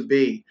needed to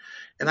be.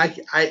 And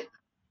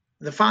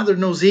the Father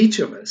knows each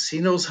of us.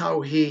 He knows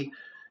how he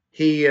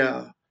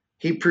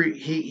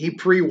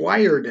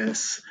pre-wired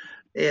us,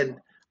 and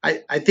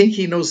I think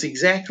he knows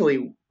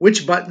exactly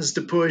which buttons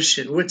to push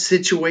and which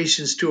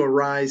situations to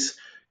arise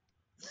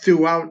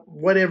throughout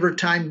whatever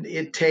time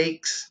it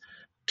takes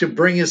to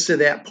bring us to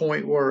that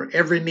point where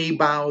every knee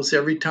bows,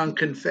 every tongue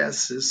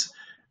confesses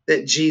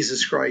that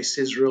Jesus Christ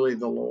is really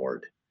the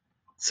Lord.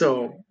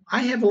 So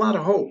I have a lot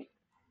of hope.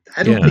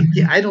 I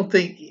don't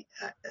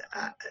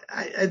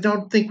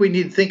think we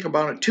need to think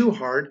about it too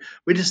hard.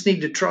 We just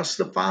need to trust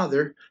the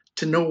Father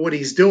to know what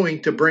he's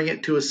doing to bring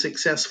it to a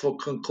successful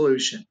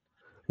conclusion.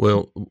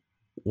 Well,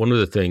 one of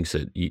the things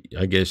that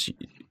I guess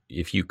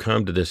if you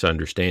come to this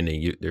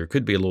understanding, there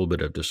could be a little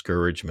bit of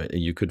discouragement,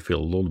 and you could feel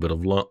a little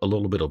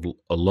bit of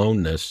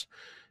aloneness,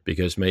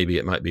 because maybe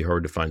it might be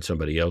hard to find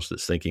somebody else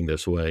that's thinking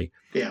this way.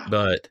 Yeah.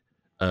 But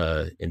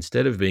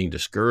instead of being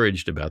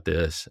discouraged about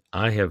this,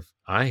 I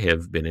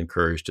have been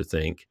encouraged to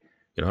think,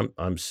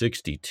 I'm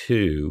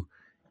 62,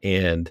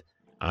 and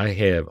I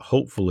have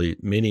hopefully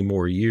many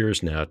more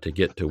years now to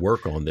get to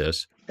work on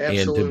this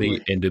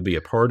Absolutely. and to be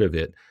a part of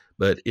it.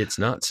 But it's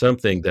not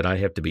something that I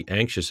have to be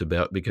anxious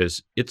about,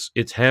 because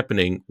it's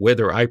happening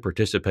whether I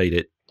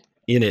participate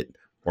in it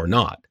or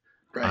not.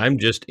 Right. I'm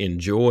just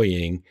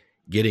enjoying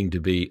getting to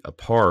be a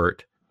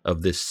part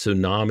of this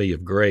tsunami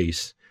of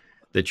grace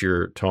that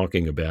you're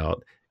talking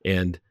about.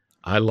 And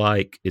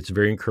it's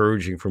very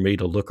encouraging for me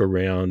to look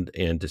around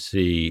and to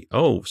see,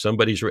 oh,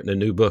 somebody's written a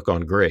new book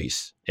on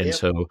grace. And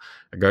so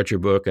I got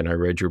your book and I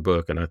read your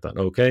book and I thought,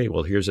 okay,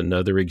 well, here's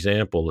another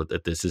example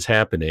that this is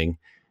happening.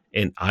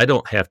 And I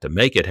don't have to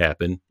make it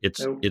happen. It's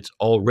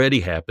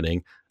already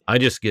happening. I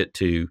just get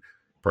to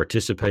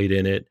participate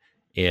in it.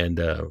 And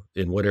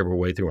in whatever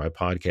way through my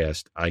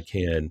podcast, I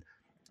can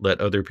let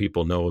other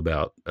people know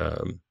about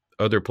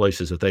other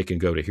places that they can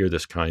go to hear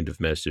this kind of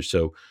message.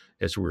 So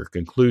as we're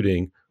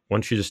concluding, why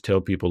don't you just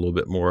tell people a little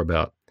bit more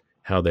about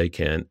how they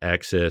can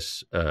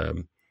access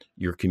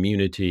your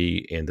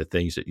community and the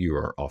things that you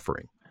are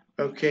offering?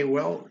 Okay,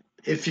 well,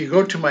 if you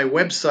go to my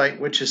website,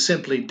 which is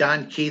simply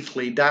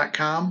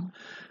donkeathley.com,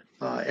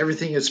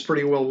 everything is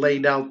pretty well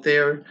laid out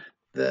there.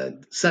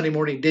 The Sunday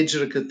Morning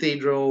Digital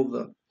Cathedral,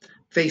 the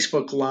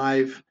Facebook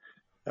Live.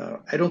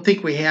 I don't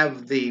think we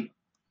have the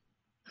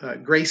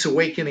Grace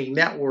Awakening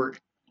Network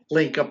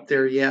link up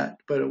there yet,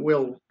 but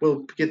we'll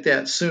get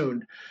that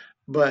soon.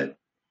 But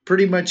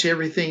pretty much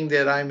everything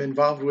that I'm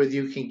involved with,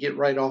 you can get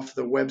right off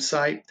the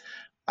website.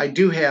 I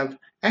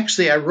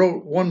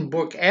wrote one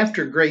book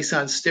after Grace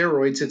on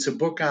Steroids. It's a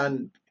book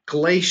on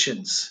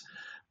Galatians.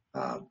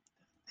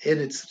 And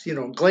it's,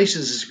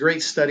 Galatians is a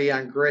great study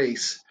on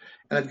grace.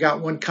 And I've got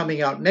one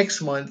coming out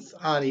next month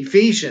on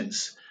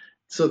Ephesians.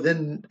 So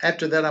then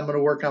after that, I'm going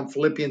to work on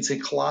Philippians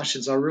and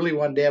Colossians. I really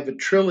wanted to have a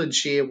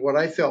trilogy of what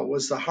I felt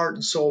was the heart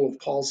and soul of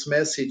Paul's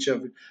message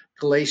of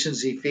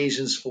Galatians,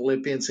 Ephesians,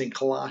 Philippians, and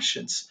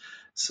Colossians.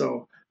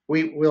 So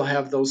we'll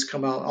have those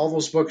come out. All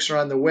those books are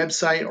on the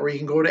website, or you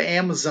can go to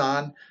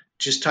Amazon,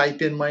 just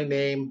type in my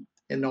name,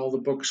 and all the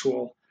books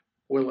will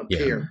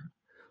appear. Yeah.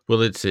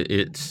 Well, it's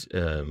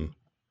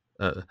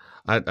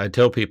I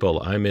tell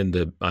people I'm in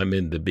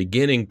the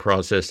beginning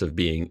process of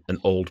being an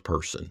old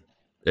person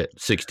at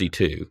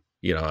 62.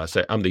 I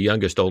say I'm the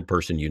youngest old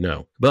person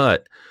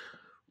But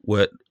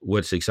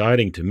what's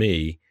exciting to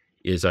me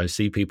is I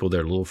see people that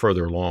are a little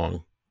further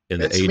along in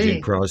the That's aging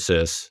me.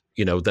 process,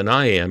 than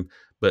I am.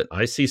 But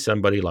I see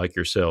somebody like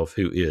yourself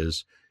who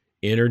is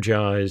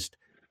energized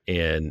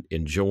and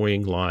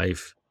enjoying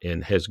life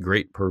and has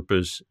great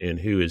purpose, and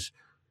who is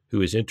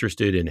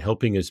interested in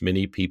helping as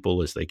many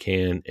people as they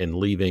can and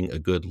leaving a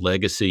good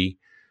legacy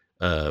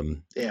Yeah.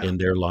 in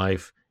their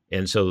life.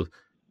 And so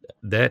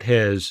that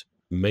has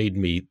made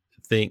me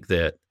think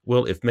that,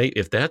 well,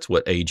 if that's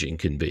what aging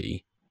can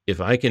be, if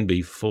I can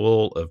be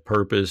full of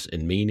purpose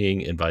and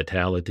meaning and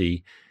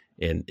vitality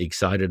and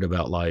excited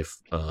about life,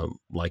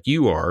 like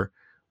you are,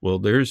 well,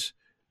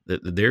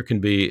 there can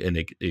be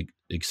an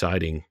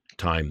exciting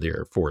time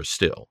there for us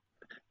still.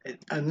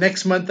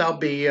 Next month I'll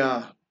be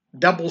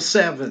double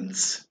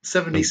sevens, Okay.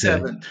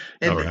 77.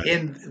 All And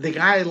right. the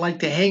guy I like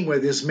to hang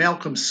with is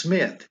Malcolm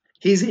Smith.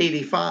 He's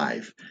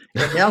 85.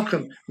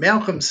 And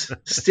Malcolm's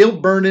still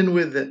burning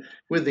with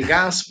the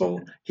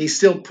gospel. He's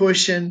still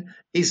pushing.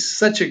 He's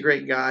such a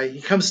great guy.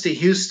 He comes to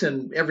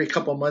Houston every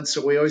couple of months,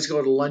 so we always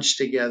go to lunch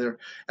together.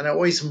 And I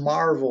always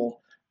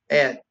marvel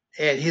at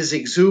his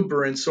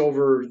exuberance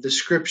over the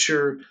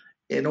scripture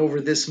and over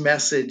this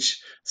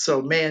message.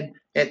 So man,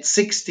 at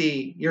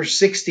 60, you're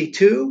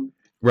 62.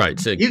 Right.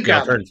 So You yeah, I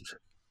got a turned.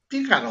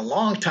 you got a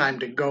long time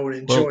to go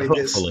and Well, enjoy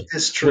hopefully.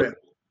 this Well,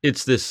 trip.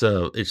 it's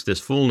this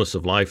fullness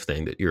of life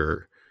thing that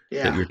you're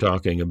Yeah,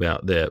 talking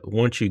about, that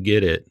once you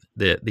get it,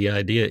 that the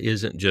idea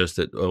isn't just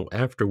that, oh,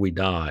 after we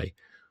die,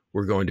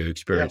 we're going to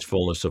experience yep,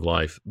 fullness of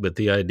life, but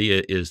the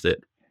idea is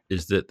that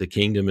the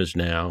kingdom is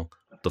now,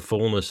 the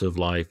fullness of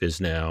life is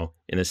now,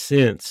 in a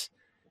sense,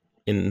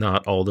 in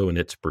not although in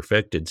its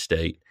perfected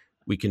state,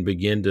 we can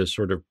begin to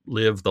sort of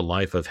live the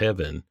life of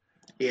heaven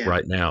yeah,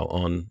 right now,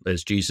 on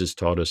as Jesus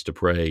taught us to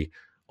pray,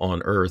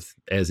 on earth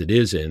as it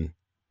is in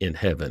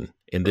heaven.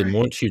 And then right.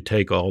 once you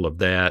take all of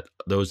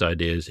those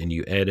ideas, and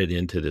you add it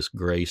into this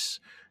grace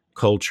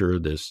culture,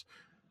 this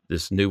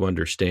new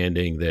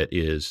understanding that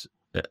is,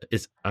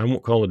 I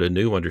won't call it a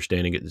new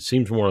understanding. It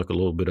seems more like a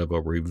little bit of a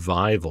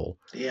revival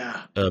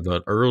Yeah, of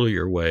an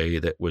earlier way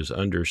that was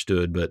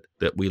understood, but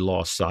that we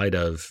lost sight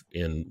of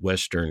in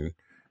Western,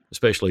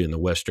 especially in the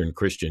Western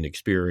Christian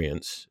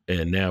experience.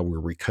 And now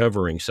we're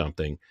recovering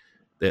something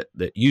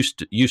that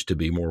used to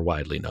be more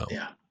widely known.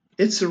 yeah.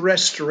 It's the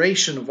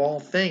restoration of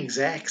all things,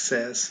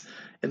 access.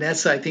 And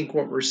that's, I think,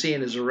 what we're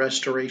seeing is a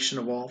restoration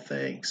of all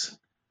things.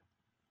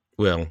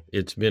 Well,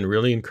 it's been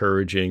really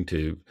encouraging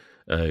to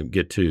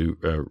get to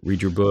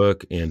read your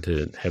book and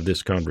to have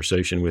this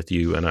conversation with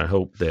you. And I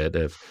hope that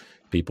if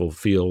people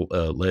feel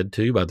led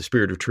to by the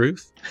Spirit of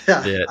Truth,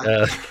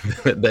 that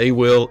that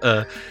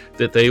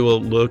they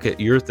will look at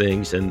your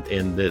things, and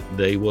that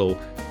they will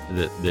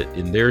that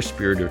in their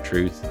spirit of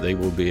truth they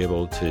will be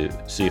able to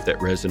see if that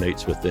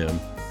resonates with them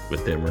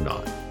or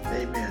not.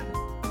 Amen.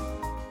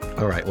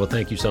 All right. Well,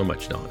 thank you so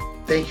much, Don.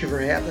 Thank you for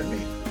having me.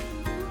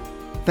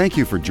 Thank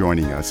you for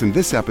joining us in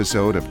this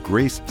episode of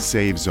Grace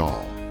Saves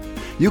All.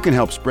 You can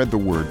help spread the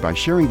word by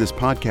sharing this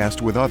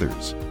podcast with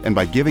others and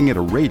by giving it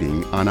a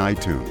rating on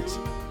iTunes.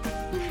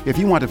 If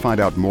you want to find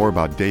out more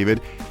about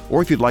David,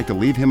 or if you'd like to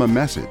leave him a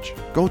message,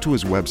 go to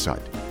his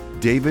website,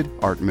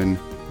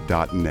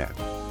 davidartman.net.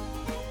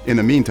 In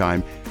the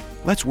meantime,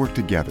 let's work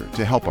together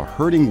to help a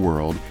hurting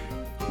world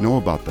know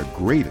about the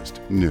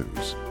greatest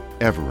news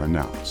ever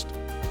announced.